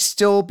 should we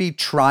still be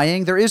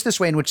trying? There is this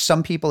way in which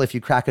some people, if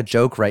you crack a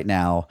joke right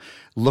now,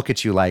 look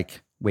at you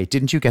like, wait,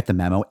 didn't you get the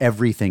memo?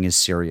 Everything is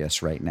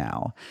serious right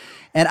now.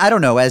 And I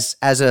don't know, as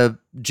a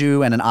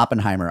Jew and an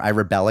Oppenheimer, I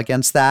rebel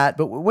against that.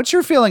 But what's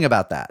your feeling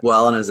about that?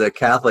 Well, and as a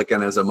Catholic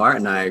and as a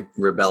Martin, I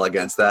rebel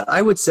against that.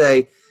 I would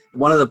say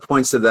one of the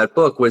points of that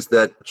book was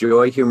that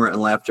joy, humor,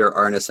 and laughter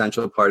are an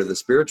essential part of the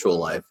spiritual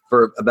life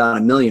for about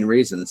a million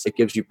reasons. It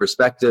gives you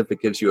perspective.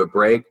 It gives you a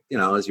break.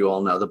 As you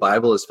all know, the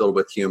Bible is filled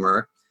with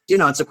humor.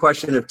 It's a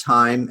question of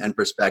time and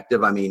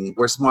perspective. I mean,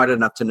 we're smart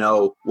enough to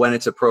know when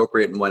it's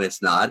appropriate and when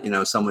it's not.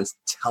 Someone's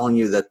telling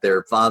you that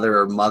their father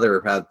or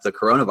mother have the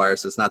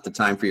coronavirus. It's not the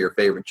time for your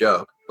favorite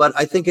joke. But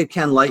I think it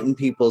can lighten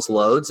people's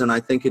loads, and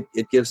I think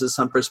it gives us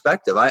some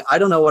perspective. I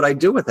don't know what I'd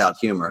do without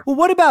humor. Well,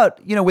 what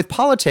about, with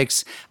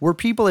politics, were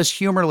people as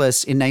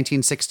humorless in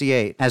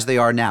 1968 as they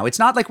are now? It's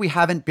not like we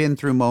haven't been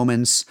through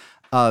moments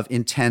of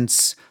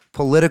intense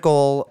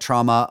political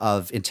trauma,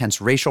 of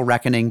intense racial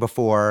reckoning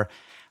before.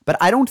 But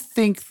I don't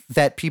think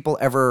that people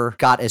ever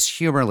got as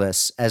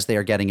humorless as they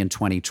are getting in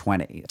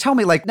 2020. Tell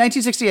me, like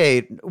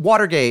 1968,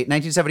 Watergate,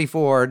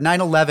 1974,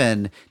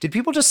 9/11, did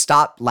people just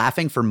stop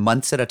laughing for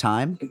months at a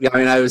time? I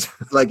mean, I was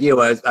like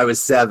you, I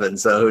was 7,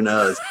 so who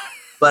knows?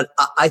 But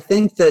I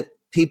think that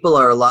people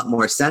are a lot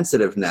more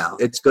sensitive now.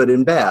 It's good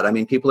and bad. I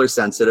mean, people are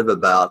sensitive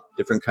about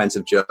different kinds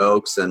of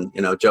jokes and,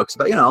 jokes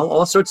about,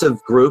 all sorts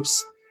of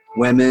groups.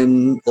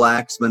 Women,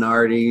 blacks,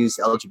 minorities,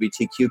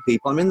 LGBTQ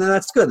people. I mean,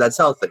 that's good. That's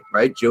healthy,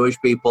 right? Jewish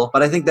people.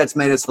 But I think that's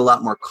made us a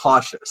lot more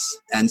cautious.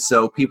 And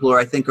so people are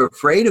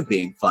afraid of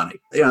being funny.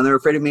 They're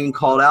afraid of being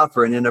called out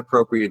for an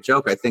inappropriate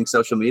joke. I think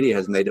social media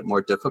has made it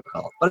more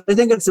difficult. But I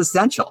think it's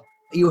essential.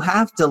 you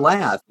have to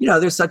laugh.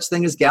 There's such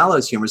thing as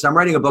gallows humor. So I'm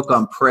writing a book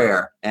on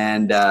prayer,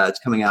 and it's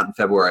coming out in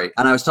February.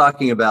 And I was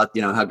talking about,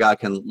 how God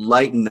can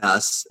lighten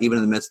us even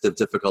in the midst of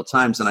difficult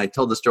times. And I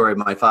told the story of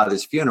my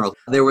father's funeral.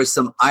 There was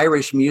some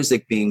Irish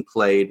music being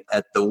played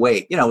at the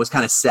wake. It was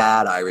kind of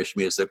sad Irish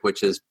music,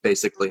 which is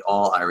basically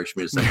all Irish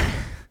music.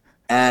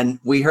 And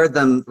we heard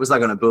them, it was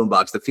like on a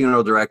boombox. The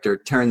funeral director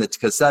turned the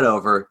cassette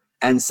over,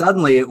 and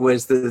suddenly it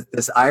was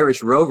this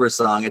Irish Rover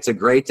song, "It's a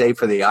Great Day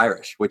for the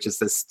Irish," which is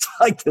this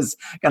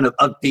kind of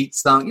upbeat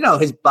song.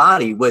 His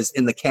body was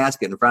in the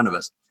casket in front of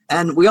us.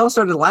 And we all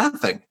started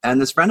laughing. And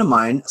this friend of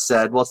mine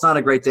said, "Well, it's not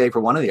a great day for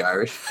one of the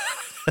Irish."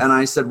 And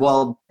I said,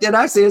 "Well, it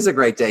actually is a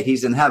great day.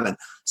 He's in heaven."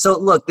 So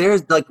look,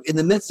 there's in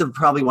the midst of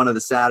probably one of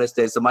the saddest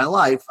days of my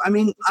life,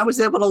 I was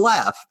able to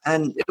laugh,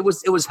 and it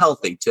was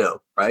healthy too,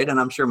 right? And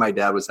I'm sure my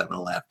dad was having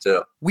a laugh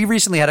too. We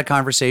recently had a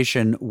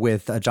conversation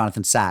with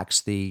Jonathan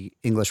Sacks, the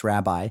English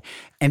rabbi,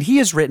 and he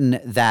has written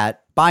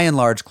that by and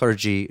large,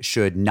 clergy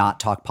should not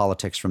talk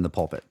politics from the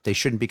pulpit. They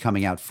shouldn't be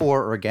coming out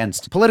for or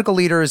against political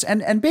leaders.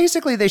 And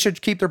basically, they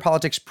should keep their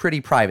politics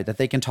pretty private, that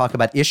they can talk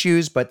about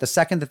issues. But the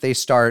second that they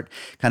start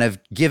kind of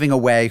giving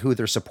away who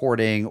they're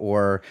supporting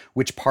or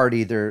which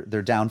party they're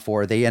down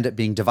for, they end up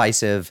being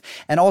divisive.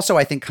 And also,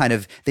 I think kind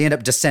of they end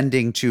up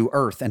descending to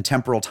earth and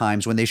temporal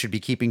times when they should be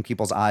keeping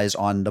people's eyes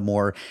on the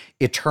more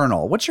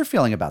eternal. What's your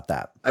feeling about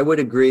that? I would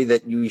agree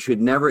that you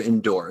should never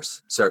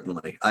endorse,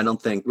 certainly. I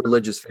don't think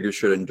religious figures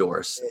should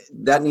endorse.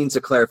 That needs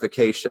a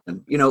clarification.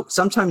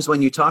 Sometimes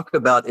when you talk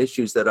about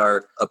issues that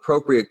are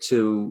appropriate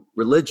to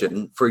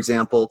religion, for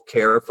example,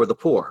 care for the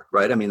poor,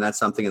 right? That's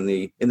something in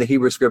the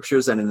Hebrew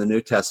scriptures and in the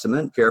New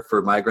Testament, care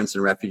for migrants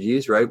and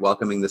refugees, right?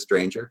 Welcoming the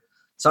stranger.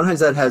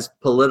 Sometimes that has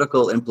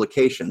political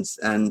implications.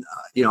 And,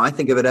 I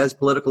think if it has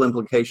political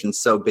implications,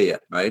 so be it,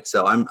 right?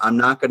 So I'm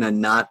not going to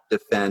not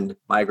defend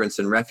migrants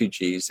and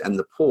refugees and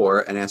the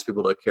poor and ask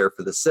people to care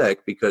for the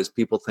sick because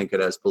people think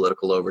it has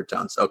political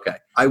overtones. Okay.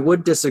 I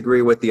would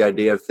disagree with the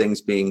idea of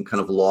things being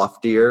kind of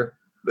loftier,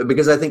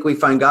 because I think we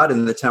find God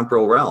in the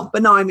temporal realm.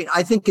 But no,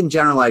 I think in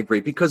general I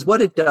agree, because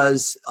what it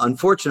does,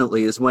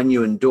 unfortunately, is when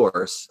you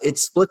endorse, it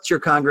splits your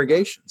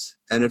congregations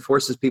and it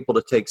forces people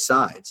to take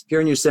sides. If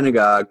you're in your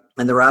synagogue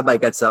and the rabbi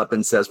gets up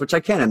and says, which I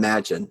can't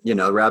imagine,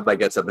 the rabbi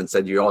gets up and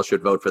said, "You all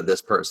should vote for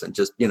this person,"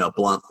 just,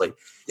 bluntly.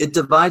 It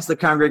divides the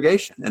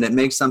congregation and it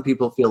makes some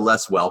people feel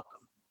less welcome.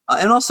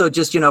 And also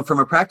just, from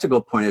a practical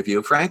point of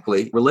view,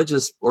 frankly,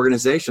 religious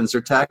organizations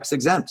are tax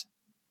exempt,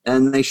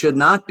 and they should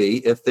not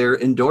be if they're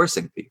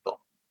endorsing people.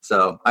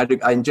 So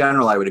in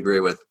general, I would agree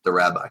with the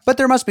rabbi. But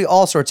there must be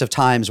all sorts of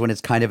times when it's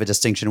kind of a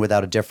distinction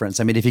without a difference.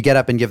 If you get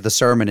up and give the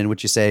sermon in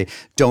which you say,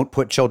 "Don't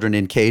put children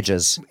in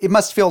cages," it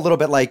must feel a little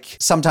bit like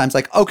sometimes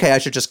like, okay, I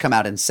should just come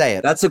out and say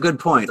it. That's a good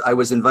point. I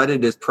was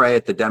invited to pray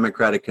at the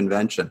Democratic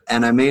Convention,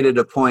 and I made it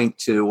a point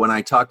to, when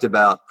I talked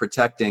about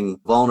protecting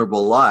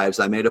vulnerable lives,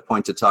 I made a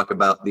point to talk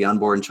about the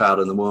unborn child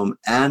in the womb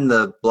and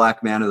the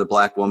black man or the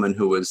black woman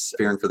who was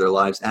fearing for their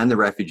lives and the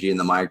refugee and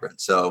the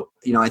migrant. So,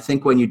 I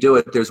think when you do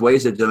it, there's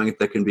ways of doing it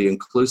that can be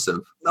inclusive.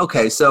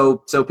 Okay,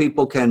 so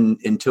people can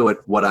intuit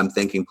what I'm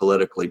thinking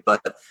politically,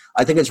 but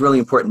I think it's really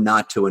important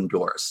not to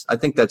endorse. I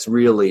think that's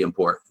really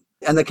important.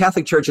 And the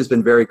Catholic Church has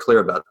been very clear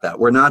about that.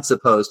 We're not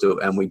supposed to,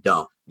 and we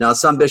don't. Now,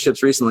 some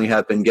bishops recently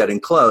have been getting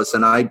close,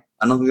 and I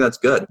don't think that's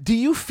good. Do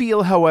you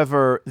feel,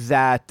 however,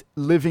 that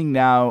living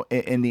now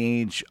in the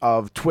age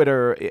of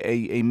Twitter,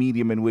 a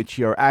medium in which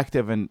you're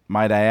active and,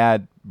 might I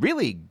add,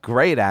 really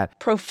great at.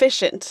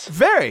 Proficient.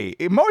 Very.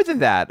 More than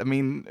that.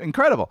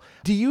 Incredible.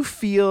 Do you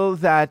feel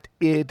that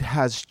it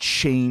has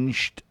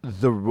changed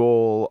the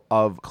role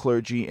of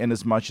clergy in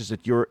as much as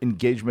that your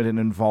engagement and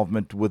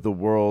involvement with the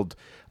world,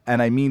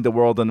 and I mean the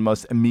world in the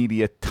most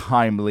immediate,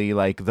 timely,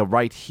 like the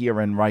right here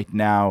and right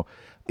now,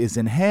 is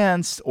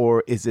enhanced,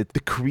 or is it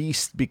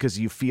decreased because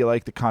you feel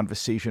like the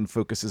conversation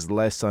focuses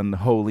less on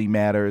holy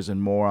matters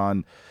and more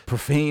on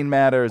profane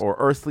matters or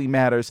earthly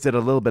matters? Is it a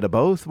little bit of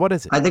both? What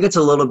is it? I think it's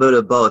a little bit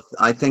of both.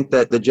 I think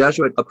that the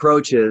Jesuit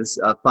approach is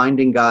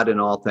finding God in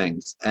all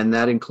things, and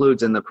that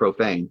includes in the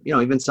profane,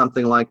 even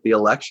something like the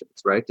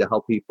elections, right, to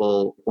help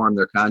people form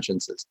their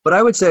consciences. But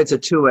I would say it's a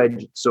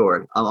two-edged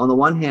sword. On the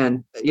one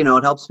hand, it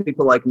helps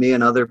people like me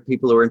and other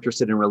people who are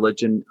interested in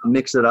religion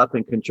mix it up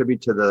and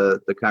contribute to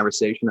the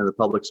conversation in the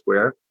public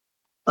square.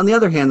 On the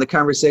other hand, the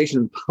conversation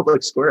in the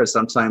public square is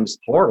sometimes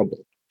horrible.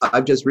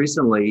 I've just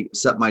recently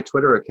set my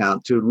Twitter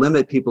account to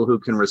limit people who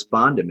can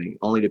respond to me,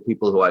 only to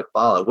people who I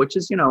follow, which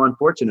is,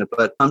 unfortunate,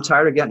 but I'm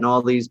tired of getting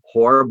all these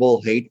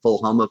horrible, hateful,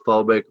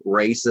 homophobic,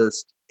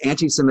 racist,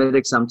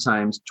 anti-Semitic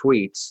sometimes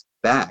tweets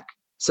back.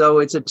 So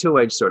it's a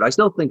two-edged sword. I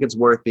still think it's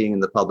worth being in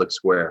the public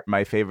square.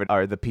 My favorite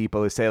are the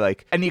people who say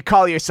and you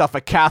call yourself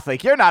a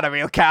Catholic. You're not a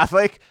real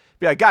Catholic.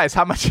 Be like, guys,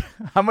 how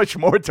much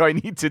more do I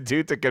need to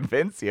do to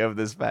convince you of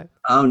this fact?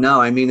 Oh, no.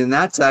 And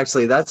that's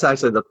actually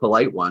the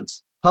polite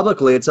ones.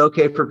 Publicly, it's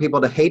okay for people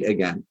to hate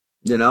again,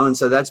 and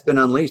so that's been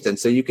unleashed. And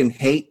so you can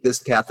hate this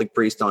Catholic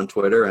priest on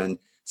Twitter and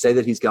say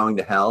that he's going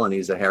to hell and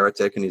he's a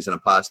heretic and he's an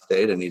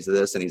apostate and he's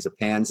this and he's a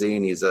pansy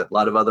and he's a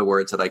lot of other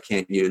words that I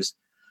can't use.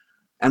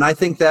 And I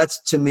think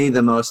that's, to me,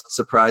 the most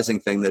surprising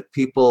thing, that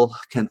people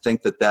can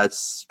think that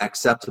that's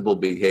acceptable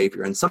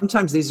behavior. And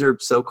sometimes these are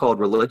so-called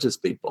religious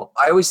people.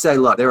 I always say,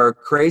 look, there are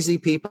crazy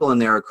people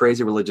and there are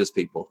crazy religious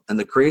people. And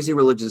the crazy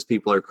religious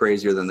people are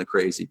crazier than the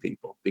crazy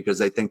people because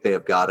they think they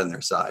have God on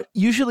their side.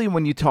 Usually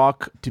when you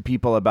talk to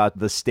people about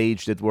the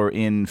stage that we're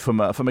in from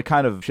a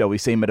kind of, shall we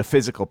say,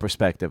 metaphysical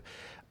perspective,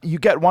 you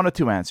get one or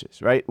two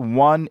answers, right?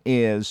 One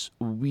is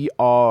we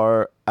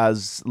are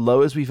as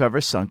low as we've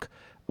ever sunk.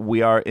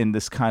 We are in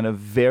this kind of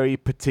very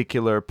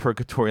particular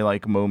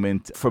purgatory-like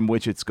moment from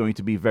which it's going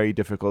to be very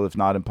difficult, if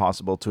not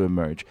impossible, to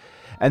emerge.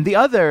 And the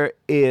other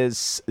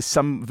is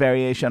some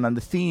variation on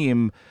the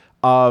theme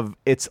of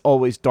it's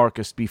always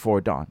darkest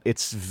before dawn.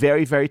 It's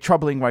very, very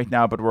troubling right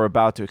now, but we're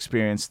about to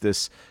experience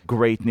this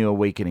great new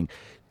awakening.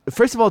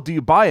 First of all, do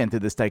you buy into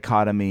this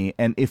dichotomy?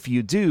 And if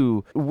you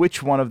do,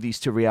 which one of these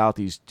two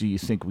realities do you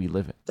think we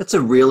live in? That's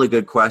a really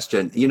good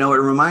question. You know, it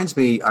reminds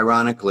me,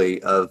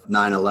 ironically, of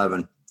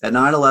 9/11. At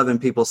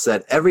 9/11, people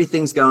said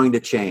everything's going to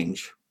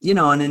change. You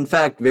know, and in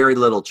fact, very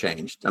little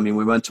changed. I mean,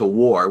 we went to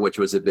war, which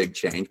was a big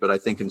change, but I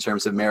think in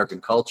terms of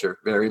American culture,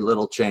 very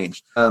little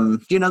changed.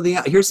 You know,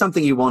 here's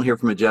something you won't hear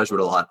from a Jesuit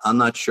a lot. I'm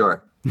not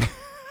sure.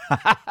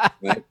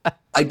 Right?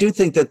 I do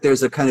think that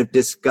there's a kind of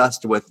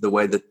disgust with the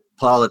way that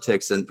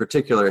politics in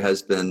particular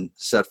has been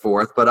set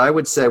forth, but I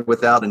would say,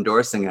 without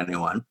endorsing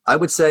anyone, I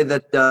would say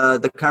that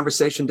the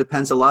conversation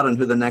depends a lot on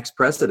who the next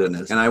president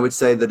is. And I would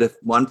say that if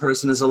one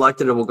person is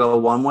elected, it will go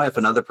one way. If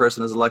another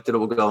person is elected, it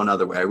will go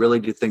another way. I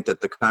really do think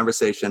that the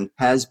conversation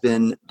has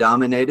been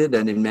dominated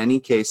and in many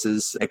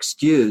cases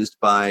excused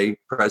by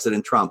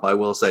President Trump. I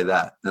will say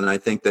that. And I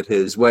think that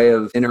his way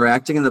of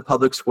interacting in the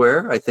public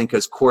square, I think,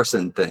 has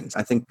coarsened things.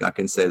 I think I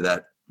can say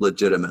that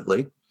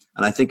legitimately.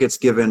 And I think it's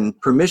given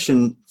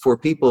permission for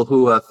people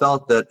who have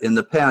felt that in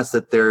the past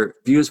that their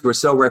views were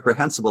so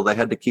reprehensible they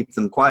had to keep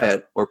them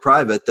quiet or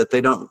private, that they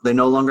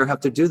no longer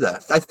have to do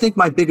that. I think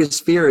my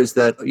biggest fear is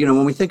that, you know,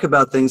 when we think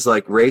about things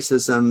like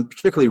racism,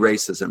 particularly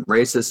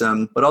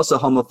racism, but also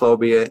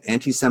homophobia,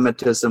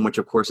 anti-Semitism, which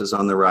of course is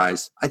on the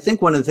rise. I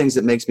think one of the things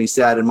that makes me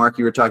sad, and Mark,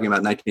 you were talking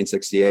about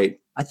 1968,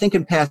 I think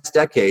in past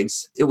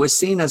decades, it was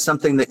seen as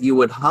something that you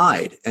would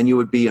hide and you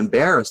would be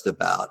embarrassed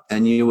about.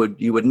 And you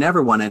would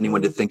never want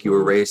anyone to think you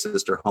were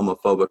racist or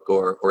homophobic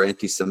or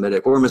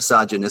anti-Semitic or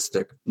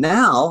misogynistic.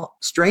 Now,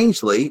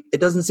 strangely, it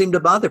doesn't seem to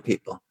bother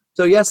people.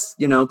 So yes,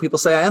 you know, people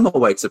say I am a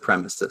white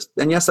supremacist.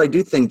 And yes, I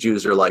do think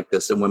Jews are like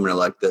this and women are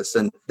like this.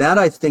 And that,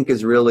 I think,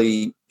 is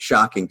really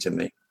shocking to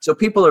me. So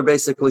people are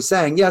basically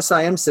saying, yes,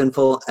 I am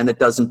sinful and it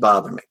doesn't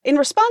bother me. In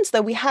response,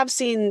 though, we have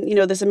seen, you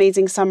know, this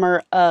amazing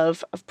summer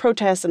of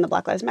protests and the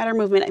Black Lives Matter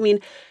movement. I mean,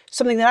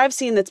 something that I've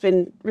seen that's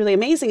been really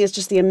amazing is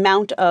just the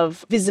amount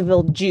of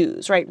visible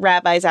Jews, right?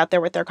 Rabbis out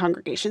there with their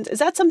congregations. Is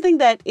that something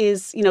that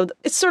is, you know,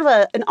 it's sort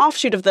of an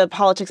offshoot of the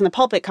politics and the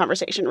pulpit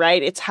conversation,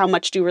 right? It's how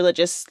much do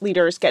religious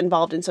leaders get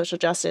involved in social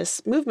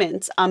justice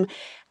movements?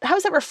 How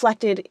is that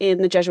reflected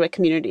in the Jesuit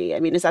community? I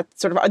mean, is that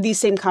sort of, are these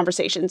same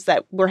conversations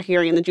that we're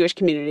hearing in the Jewish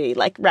community,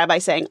 like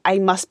rabbis saying, I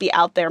must be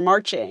out there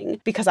marching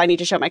because I need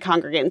to show my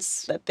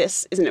congregants that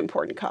this is an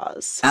important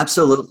cause?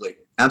 Absolutely.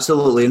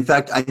 Absolutely. In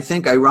fact, I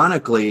think,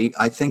 ironically,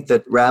 I think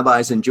that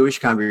rabbis in Jewish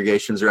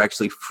congregations are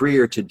actually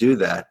freer to do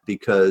that,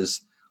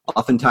 because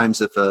oftentimes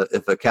if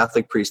a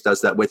Catholic priest does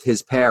that with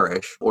his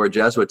parish, or a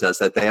Jesuit does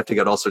that, they have to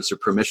get all sorts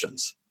of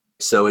permissions.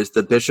 So is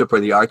the bishop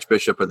or the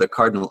archbishop or the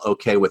cardinal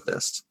okay with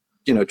this?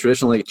 You know,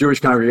 traditionally, Jewish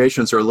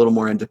congregations are a little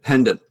more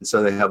independent, and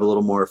so they have a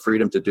little more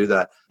freedom to do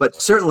that. But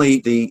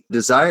certainly the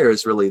desire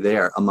is really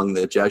there among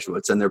the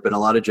Jesuits, and there have been a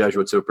lot of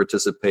Jesuits who have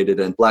participated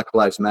in Black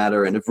Lives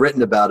Matter and have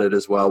written about it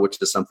as well,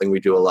 which is something we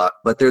do a lot.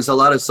 But there's a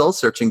lot of soul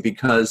searching,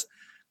 because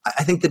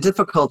I think the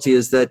difficulty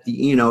is that,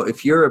 you know,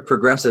 if you're a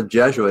progressive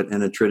Jesuit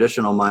in a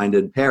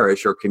traditional-minded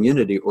parish or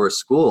community or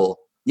school,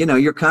 you know,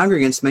 your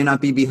congregants may not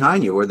be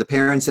behind you, or the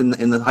parents in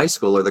the high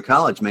school or the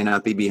college may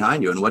not be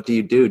behind you. And what do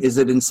you do? Is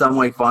it in some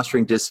way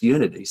fostering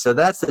disunity? So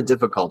that's the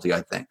difficulty,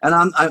 I think.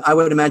 And I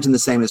would imagine the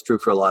same is true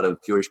for a lot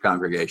of Jewish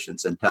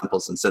congregations and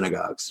temples and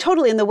synagogues.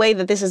 Totally, in the way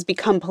that this has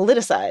become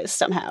politicized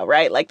somehow,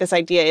 right? Like this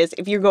idea is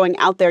if you're going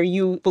out there,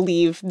 you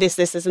believe this,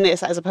 and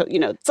this, as opposed, you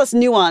know, it's less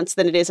nuanced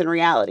than it is in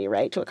reality,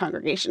 right, to a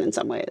congregation in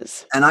some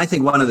ways. And I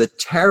think one of the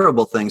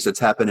terrible things that's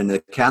happened in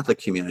the Catholic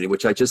community,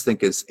 which I just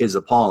think is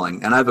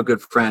appalling. And I have a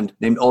good friend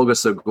named Olga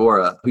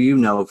Segura, who you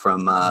know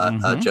from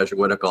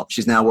Jesuitical.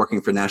 She's now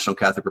working for National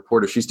Catholic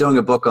Reporter. She's doing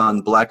a book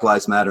on Black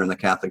Lives Matter in the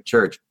Catholic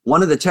Church.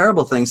 One of the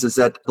terrible things is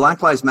that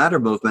Black Lives Matter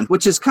movement,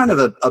 which is kind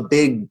of a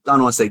big, I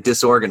don't want to say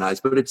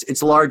disorganized, but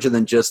it's larger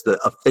than just the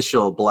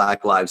official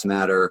Black Lives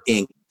Matter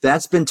Inc.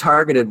 That's been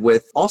targeted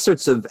with all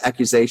sorts of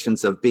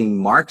accusations of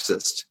being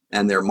Marxist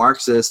and they're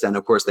Marxist. And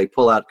of course, they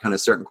pull out kind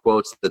of certain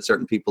quotes that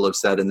certain people have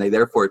said, and they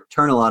therefore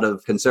turn a lot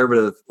of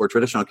conservative or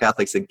traditional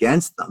Catholics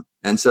against them.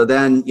 And so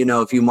then,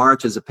 if you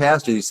march as a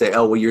pastor, you say,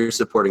 oh, well, you're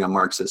supporting a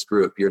Marxist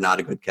group. You're not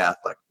a good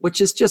Catholic,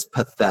 which is just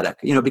pathetic,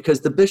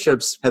 because the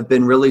bishops have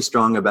been really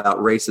strong about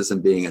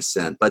racism being a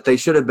sin, but they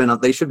should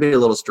be a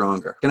little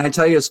stronger. Can I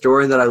tell you a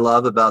story that I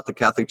love about the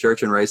Catholic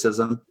Church and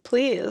racism?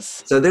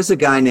 Please. So there's a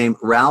guy named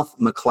Ralph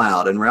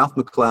McLeod, and Ralph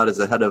McLeod is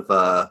the head of,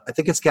 I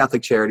think it's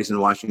Catholic Charities in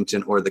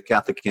Washington or the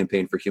Catholic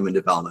Campaign for Human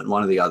Development,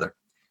 one or the other.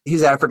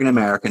 He's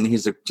African-American.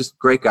 He's a just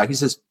great guy. He's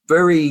this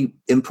very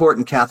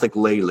important Catholic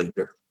lay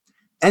leader.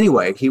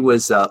 Anyway, he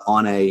was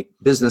on a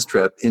business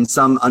trip in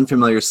some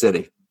unfamiliar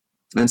city.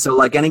 And so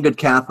like any good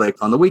Catholic,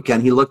 on the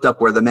weekend, he looked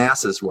up where the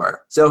masses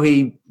were. So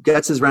he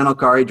gets his rental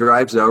car, he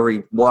drives over,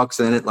 he walks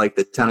in at like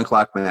the 10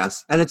 o'clock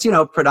mass. And it's,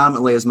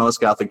 predominantly, as most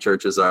Catholic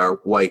churches are,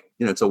 white.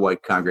 It's a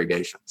white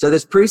congregation. So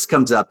this priest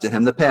comes up to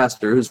him, the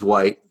pastor, who's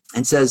white,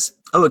 and says,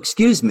 oh,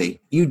 excuse me,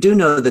 you do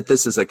know that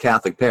this is a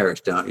Catholic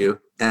parish, don't you?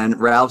 And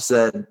Ralph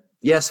said,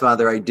 yes,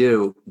 Father, I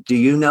do. Do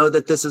you know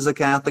that this is a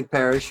Catholic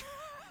parish?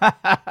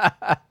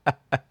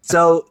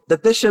 So the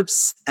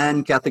bishops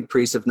and Catholic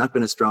priests have not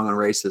been as strong on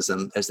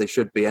racism as they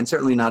should be, and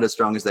certainly not as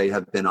strong as they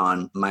have been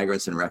on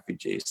migrants and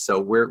refugees. So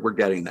we're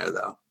getting there,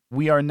 though.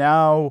 We are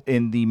now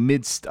in the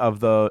midst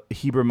of the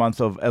Hebrew month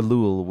of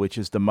Elul, which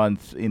is the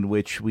month in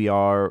which we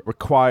are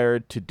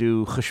required to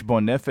do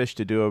cheshbon nefesh,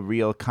 to do a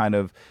real kind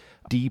of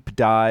deep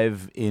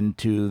dive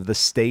into the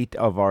state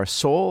of our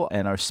soul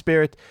and our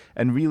spirit,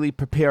 and really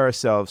prepare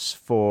ourselves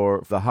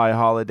for the high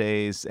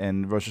holidays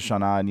and Rosh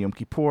Hashanah and Yom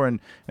Kippur, and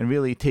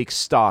really take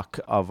stock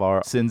of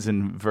our sins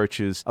and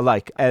virtues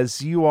alike.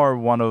 As you are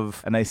one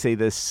of, and I say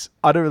this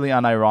utterly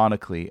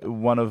unironically,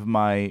 one of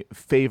my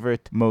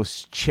favorite,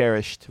 most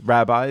cherished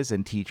rabbis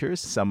and teachers,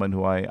 someone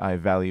who I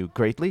value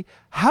greatly,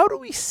 how do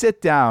we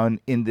sit down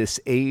in this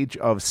age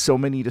of so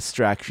many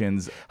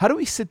distractions? How do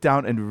we sit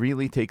down and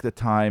really take the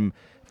time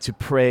to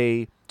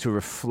pray, to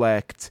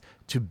reflect,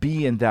 to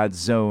be in that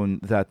zone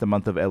that the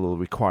month of Elul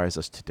requires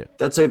us to do?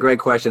 That's a great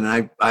question.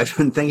 And I've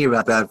been thinking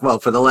about that, well,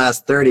 for the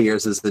last 30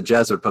 years as the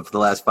Jesuit, but for the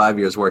last 5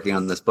 years working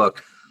on this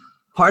book.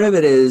 Part of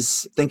it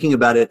is thinking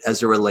about it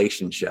as a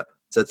relationship.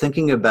 So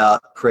thinking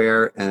about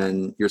prayer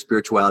and your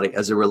spirituality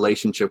as a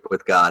relationship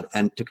with God.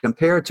 And to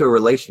compare it to a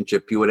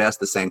relationship, you would ask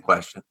the same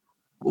question.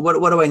 What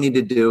do I need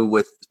to do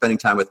with spending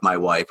time with my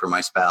wife or my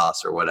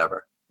spouse or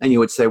whatever? And you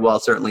would say, well,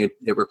 certainly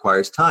it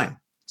requires time.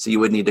 So you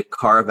would need to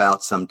carve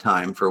out some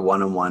time for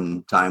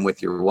one-on-one time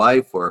with your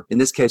wife, or in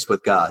this case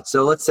with God.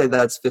 So let's say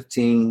that's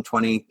 15,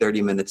 20,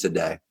 30 minutes a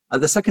day.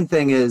 The second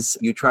thing is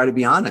you try to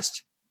be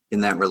honest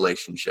in that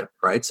relationship,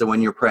 right? So when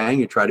you're praying,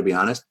 you try to be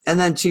honest. And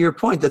then to your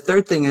point, the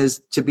third thing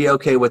is to be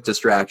okay with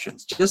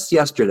distractions. Just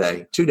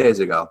yesterday, 2 days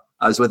ago,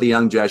 I was with a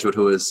young Jesuit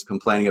who was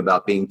complaining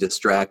about being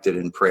distracted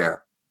in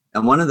prayer.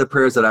 And one of the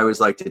prayers that I always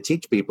like to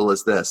teach people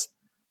is this: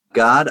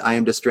 God, I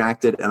am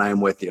distracted and I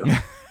am with you.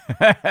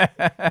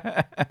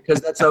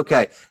 Because that's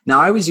okay. Now,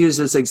 I always use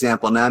this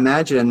example. Now,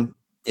 imagine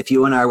if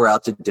you and I were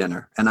out to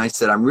dinner and I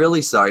said, I'm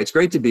really sorry. It's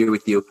great to be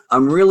with you.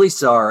 I'm really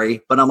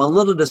sorry, but I'm a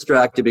little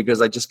distracted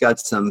because I just got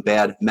some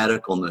bad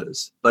medical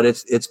news. But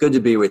it's good to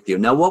be with you.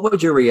 Now, what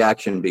would your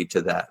reaction be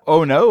to that?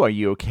 Oh, no. Are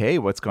you okay?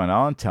 What's going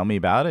on? Tell me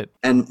about it.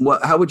 And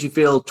how would you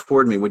feel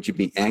toward me? Would you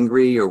be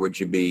angry, or would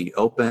you be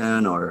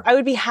open? Or I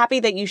would be happy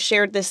that you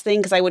shared this thing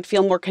because I would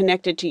feel more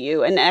connected to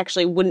you and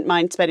actually wouldn't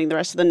mind spending the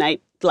rest of the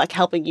night like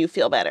helping you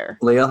feel better.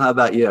 Leo, how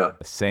about you?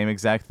 Same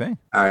exact thing.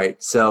 All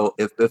right. So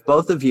if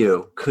both of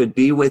you could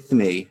be with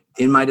me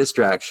in my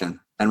distraction,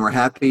 and we're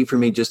happy for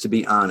me just to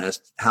be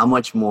honest, how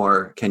much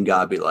more can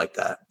God be like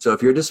that? So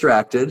if you're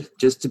distracted,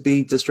 just to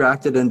be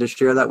distracted and to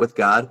share that with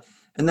God,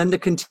 and then to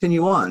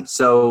continue on.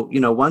 So,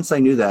 once I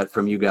knew that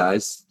from you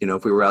guys,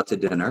 if we were out to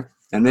dinner,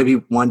 and maybe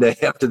one day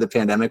after the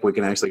pandemic, we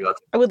can actually go.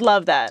 I would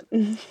love that.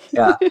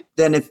 Yeah.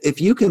 Then if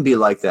you can be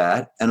like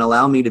that and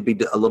allow me to be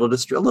a little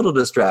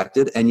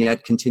distracted and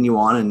yet continue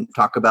on and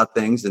talk about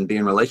things and be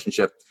in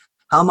relationship,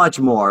 how much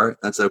more,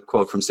 that's a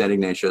quote from St.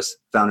 Ignatius,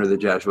 founder of the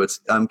Jesuits,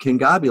 can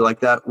God be like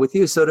that with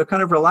you? So to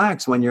kind of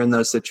relax when you're in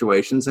those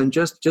situations and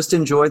just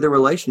enjoy the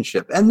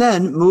relationship, and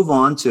then move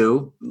on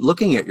to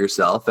looking at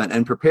yourself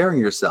and preparing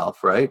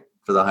yourself, right,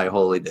 for the high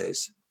holy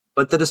days.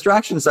 But the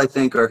distractions, I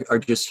think, are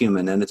just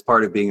human, and it's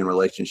part of being in a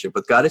relationship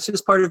with God. It's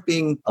just part of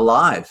being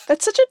alive.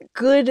 That's such a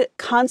good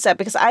concept,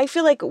 because I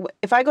feel like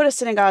if I go to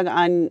synagogue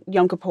on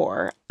Yom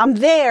Kippur, I'm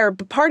there,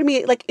 but part of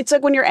me, like, it's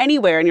like when you're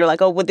anywhere and you're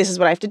like, oh, well, this is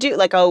what I have to do.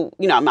 Like, oh,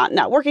 I'm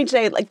not working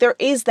today. Like, there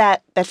is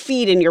that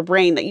feed in your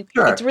brain that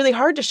it's really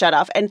hard to shut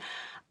off. And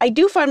I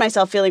do find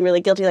myself feeling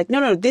really guilty, like,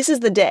 no, this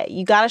is the day.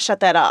 You got to shut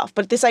that off.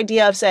 But this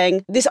idea of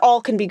saying this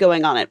all can be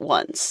going on at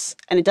once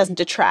and it doesn't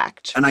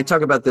detract. And I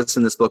talk about this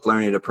in this book,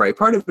 Learning to Pray.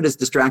 Part of it is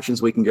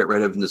distractions we can get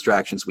rid of and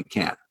distractions we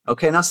can't.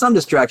 Okay, now some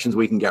distractions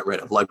we can get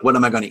rid of, like, what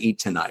am I going to eat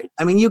tonight?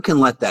 I mean, you can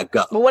let that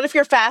go. But what if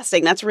you're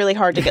fasting? That's really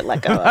hard to get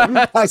let go of.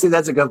 Actually,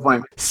 that's a good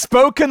point.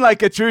 Spoken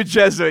like a true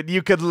Jesuit,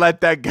 you could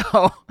let that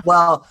go.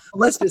 Well,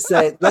 let's just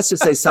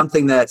say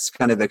something that's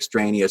kind of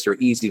extraneous or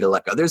easy to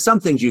let go. There's some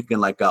things you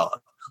can let go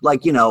of.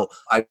 Like,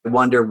 I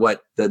wonder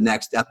what the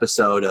next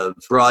episode of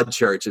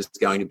Broadchurch is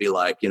going to be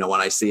like, when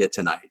I see it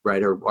tonight,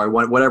 right? Or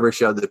whatever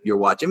show that you're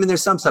watching. I mean,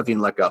 there's some stuff you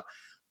can let go.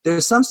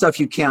 There's some stuff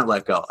you can't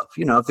let go of.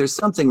 If there's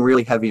something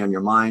really heavy on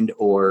your mind,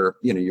 or,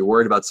 you're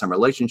worried about some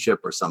relationship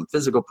or some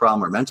physical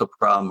problem or mental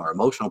problem or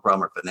emotional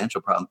problem or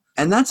financial problem.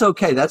 And that's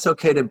okay. That's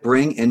okay to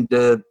bring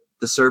into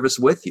the service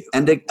with you.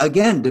 And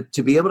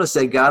to be able to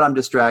say, God, I'm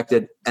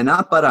distracted, and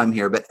not but I'm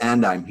here, but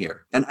and I'm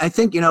here. And I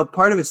think,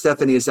 part of it,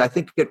 Stephanie, is I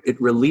think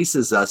it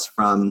releases us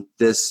from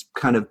this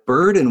kind of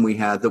burden we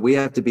have that we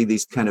have to be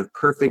these kind of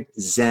perfect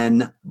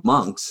Zen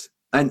monks.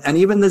 And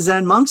even the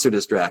Zen monks are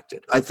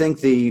distracted. I think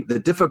the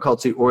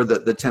difficulty or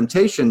the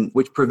temptation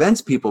which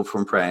prevents people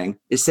from praying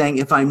is saying,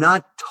 if I'm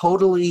not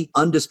totally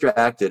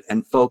undistracted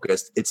and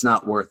focused, it's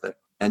not worth it.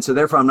 And so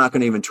therefore, I'm not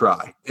going to even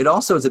try. It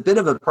also is a bit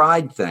of a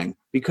pride thing,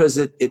 because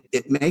it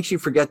makes you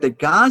forget that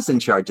God's in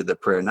charge of the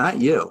prayer,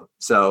 not you.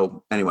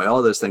 So anyway,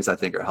 all those things I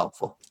think are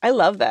helpful. I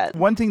love that.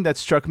 One thing that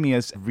struck me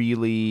as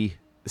really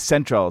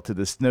central to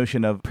this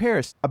notion of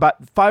prayers. About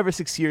 5 or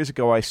 6 years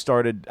ago, I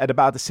started at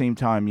about the same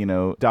time,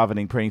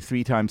 davening, praying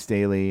 3 times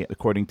daily,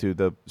 according to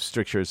the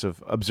strictures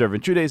of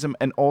observant Judaism,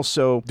 and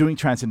also doing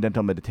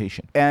transcendental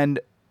meditation. And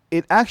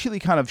it actually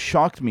kind of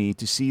shocked me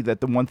to see that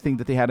the one thing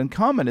that they had in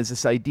common is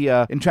this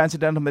idea in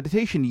transcendental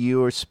meditation,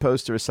 you are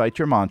supposed to recite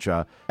your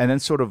mantra and then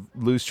sort of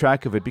lose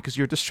track of it because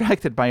you're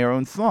distracted by your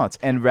own thoughts.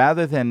 And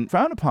rather than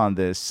frown upon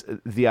this,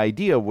 the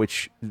idea,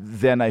 which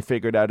then I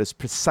figured out is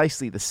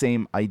precisely the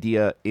same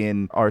idea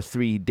in our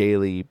 3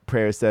 daily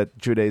prayers that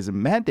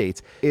Judaism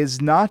mandates,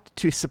 is not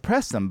to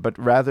suppress them, but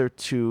rather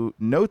to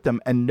note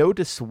them and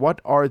notice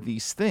what are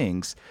these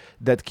things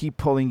that keep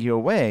pulling you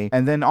away,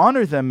 and then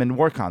honor them and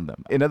work on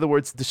them. In other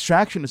words,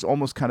 distraction is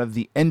almost kind of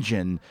the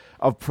engine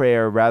of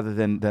prayer rather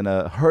than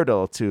a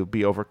hurdle to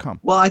be overcome.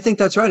 Well, I think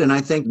that's right. And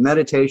I think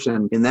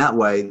meditation in that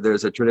way,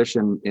 there's a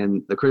tradition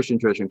in the Christian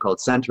tradition called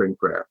centering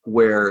prayer,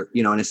 where,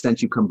 in a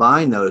sense, you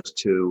combine those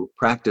 2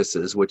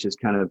 practices, which is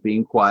kind of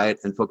being quiet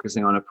and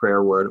focusing on a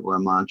prayer word or a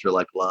mantra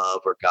like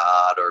love or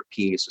God or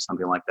peace or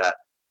something like that.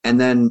 And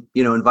then,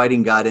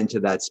 inviting God into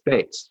that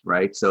space,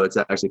 right? So it's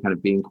actually kind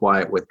of being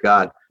quiet with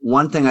God.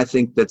 One thing I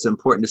think that's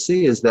important to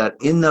see is that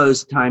in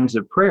those times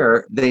of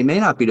prayer, they may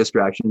not be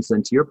distractions.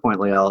 And to your point,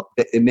 Liel,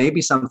 it may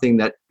be something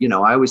that,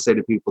 I always say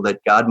to people that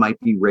God might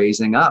be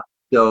raising up.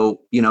 So,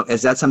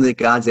 is that something that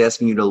God's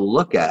asking you to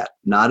look at,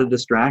 not a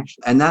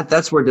distraction? And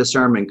that's where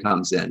discernment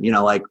comes in.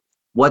 Like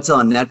what's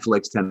on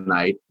Netflix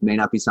tonight may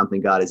not be something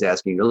God is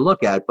asking you to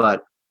look at,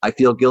 but I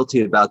feel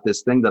guilty about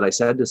this thing that I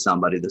said to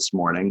somebody this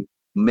morning.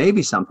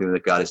 Maybe something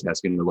that God is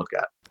asking you to look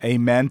at.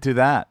 Amen to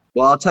that.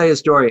 Well, I'll tell you a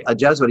story. A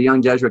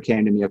young Jesuit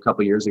came to me a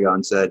couple of years ago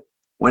and said,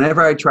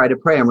 whenever I try to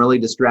pray, I'm really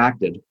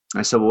distracted.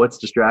 I said, well, what's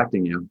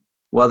distracting you?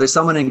 Well, there's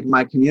someone in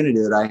my community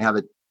that I have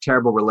a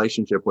terrible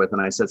relationship with,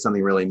 and I said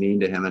something really mean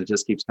to him, and it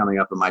just keeps coming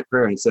up in my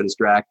prayer, and it's so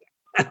distracting.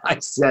 And I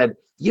said,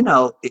 I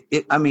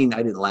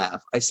didn't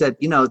laugh. I said,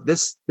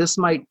 this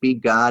might be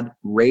God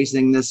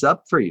raising this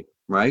up for you,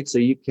 right? So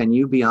can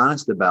you be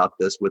honest about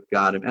this with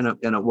God? And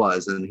it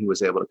was, and he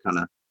was able to kind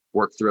of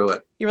work through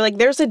it. You were like,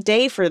 there's a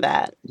day for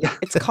that. Yeah.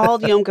 It's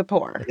called Yom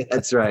Kippur.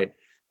 That's right.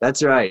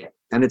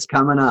 And it's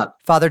coming up.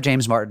 Father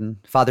James Martin,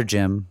 Father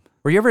Jim.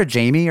 Were you ever a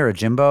Jamie or a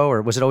Jimbo,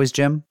 or was it always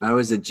Jim? I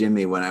was a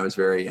Jimmy when I was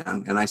very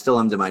young, and I still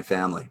am to my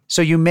family.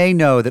 So you may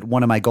know that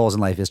one of my goals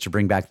in life is to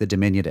bring back the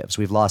diminutives.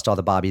 We've lost all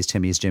the Bobbies,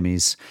 Timmys,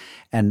 Jimmies,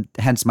 and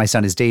hence my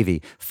son is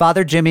Davy.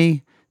 Father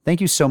Jimmy, thank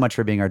you so much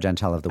for being our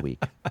Gentile of the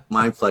Week.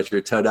 My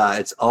pleasure, Toda.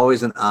 It's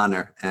always an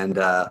honor, and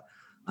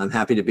I'm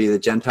happy to be the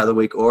Gentile of the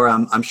Week, or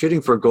I'm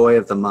shooting for Goy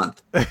of the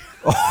Month.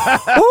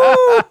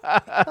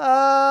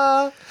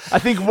 I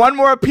think one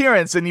more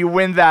appearance and you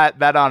win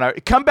that honor.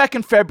 Come back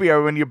in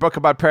February when your book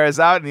about prayer is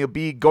out and you'll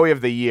be Goy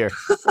of the Year.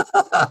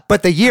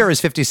 But the year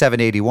is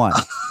 5781.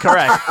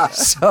 Correct.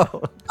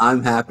 So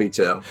I'm happy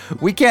to.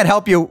 We can't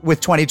help you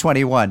with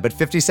 2021, but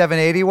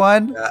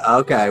 5781?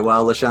 Okay,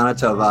 well, Lashana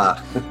Tova.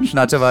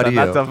 Shana Tova to you.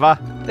 Shana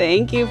Tova.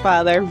 Thank you,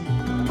 Father.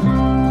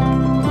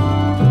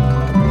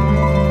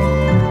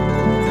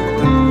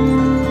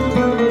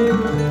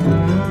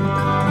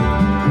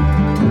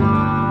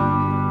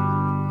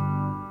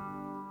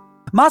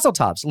 Mazel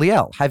tovs.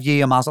 Liel, have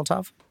ye a mazel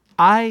tov?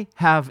 I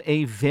have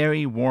a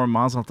very warm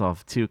mazel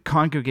tov to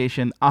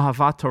Congregation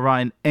Ahavat Torah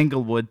in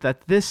Englewood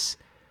that this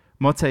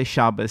Motzei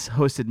Shabbos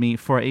hosted me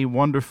for a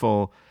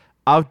wonderful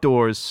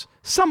outdoors,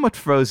 somewhat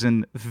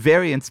frozen,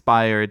 very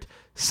inspired,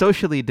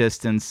 socially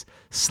distanced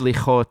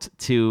slichot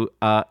to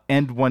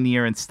end one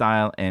year in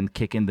style and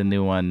kick in the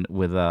new one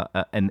with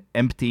an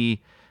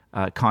empty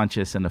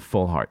conscience and a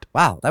full heart.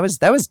 Wow, that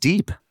was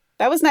deep.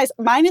 That was nice.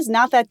 Mine is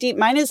not that deep.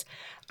 Mine is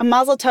a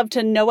mazel tov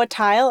to Noah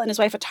Tile and his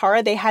wife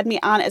Atara. They had me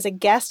on as a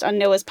guest on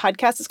Noah's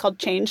podcast. It's called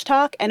Change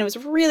Talk, and it was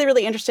really,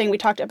 really interesting. We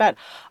talked about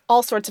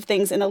all sorts of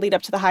things in the lead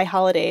up to the high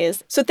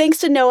holidays. So thanks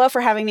to Noah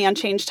for having me on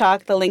Change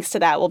Talk. The links to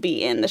that will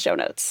be in the show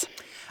notes.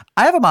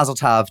 I have a mazel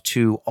tov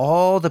to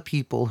all the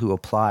people who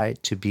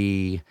applied to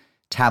be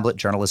Tablet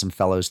Journalism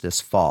Fellows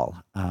this fall.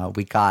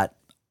 We got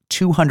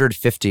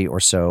 250 or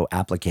so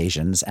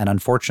applications. And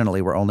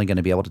unfortunately, we're only going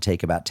to be able to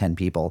take about 10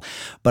 people.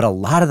 But a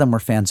lot of them were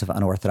fans of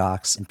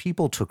Unorthodox, and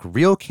people took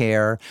real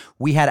care.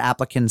 We had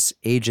applicants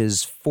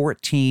ages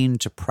 14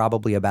 to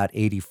probably about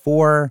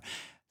 84,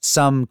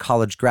 some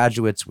college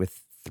graduates with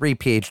 3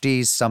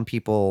 PhDs. Some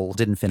people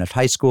didn't finish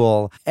high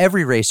school.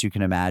 Every race you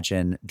can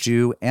imagine,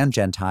 Jew and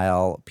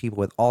Gentile, people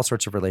with all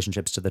sorts of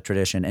relationships to the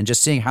tradition. And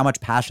just seeing how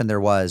much passion there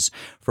was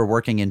for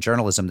working in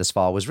journalism this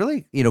fall was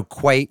really,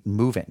 quite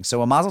moving.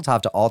 So a mazel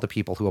tov to all the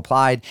people who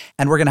applied.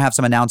 And we're going to have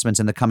some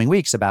announcements in the coming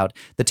weeks about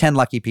the 10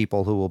 lucky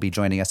people who will be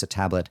joining us at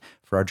Tablet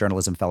for our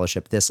journalism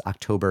fellowship this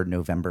October,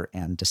 November,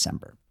 and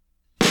December.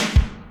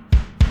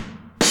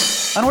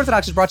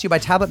 Unorthodox is brought to you by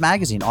Tablet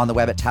Magazine on the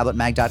web at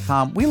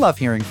tabletmag.com. We love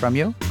hearing from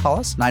you. Call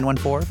us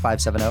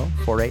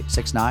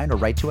 914-570-4869 or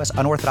write to us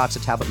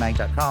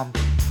unorthodox@tabletmag.com.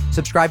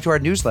 Subscribe to our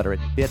newsletter at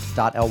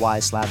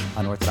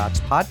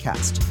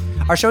bit.ly/unorthodoxpodcast.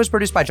 Our show is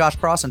produced by Josh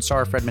Cross and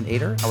Sarah Fredman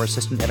Ader. Our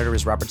assistant editor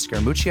is Robert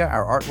Scaramuccia.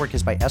 Our artwork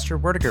is by Esther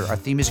Werdiger. Our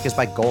theme music is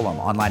by Golem,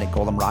 online at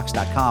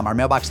golemrocks.com. Our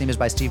mailbox theme is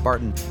by Steve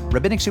Barton.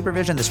 Rabbinic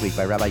supervision this week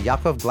by Rabbi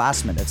Yaakov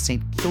Glassman of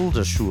St.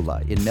 Kilda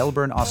Shula in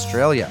Melbourne,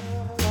 Australia.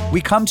 We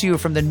come to you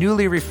from the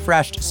newly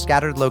refreshed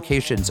scattered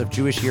locations of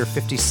Jewish year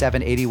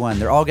 5781.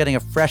 They're all getting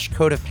a fresh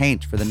coat of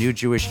paint for the new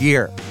Jewish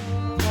year,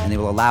 and they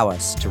will allow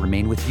us to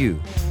remain with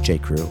you, J.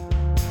 Crew.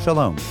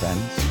 Shalom,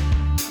 friends.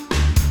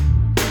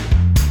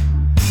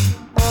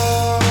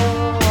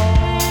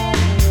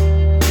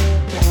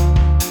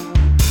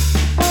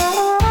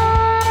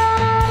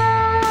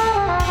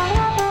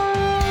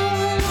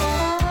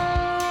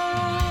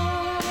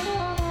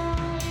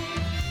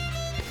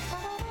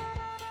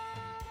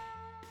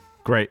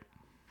 Great.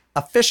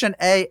 Efficient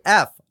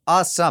AF.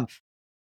 Awesome.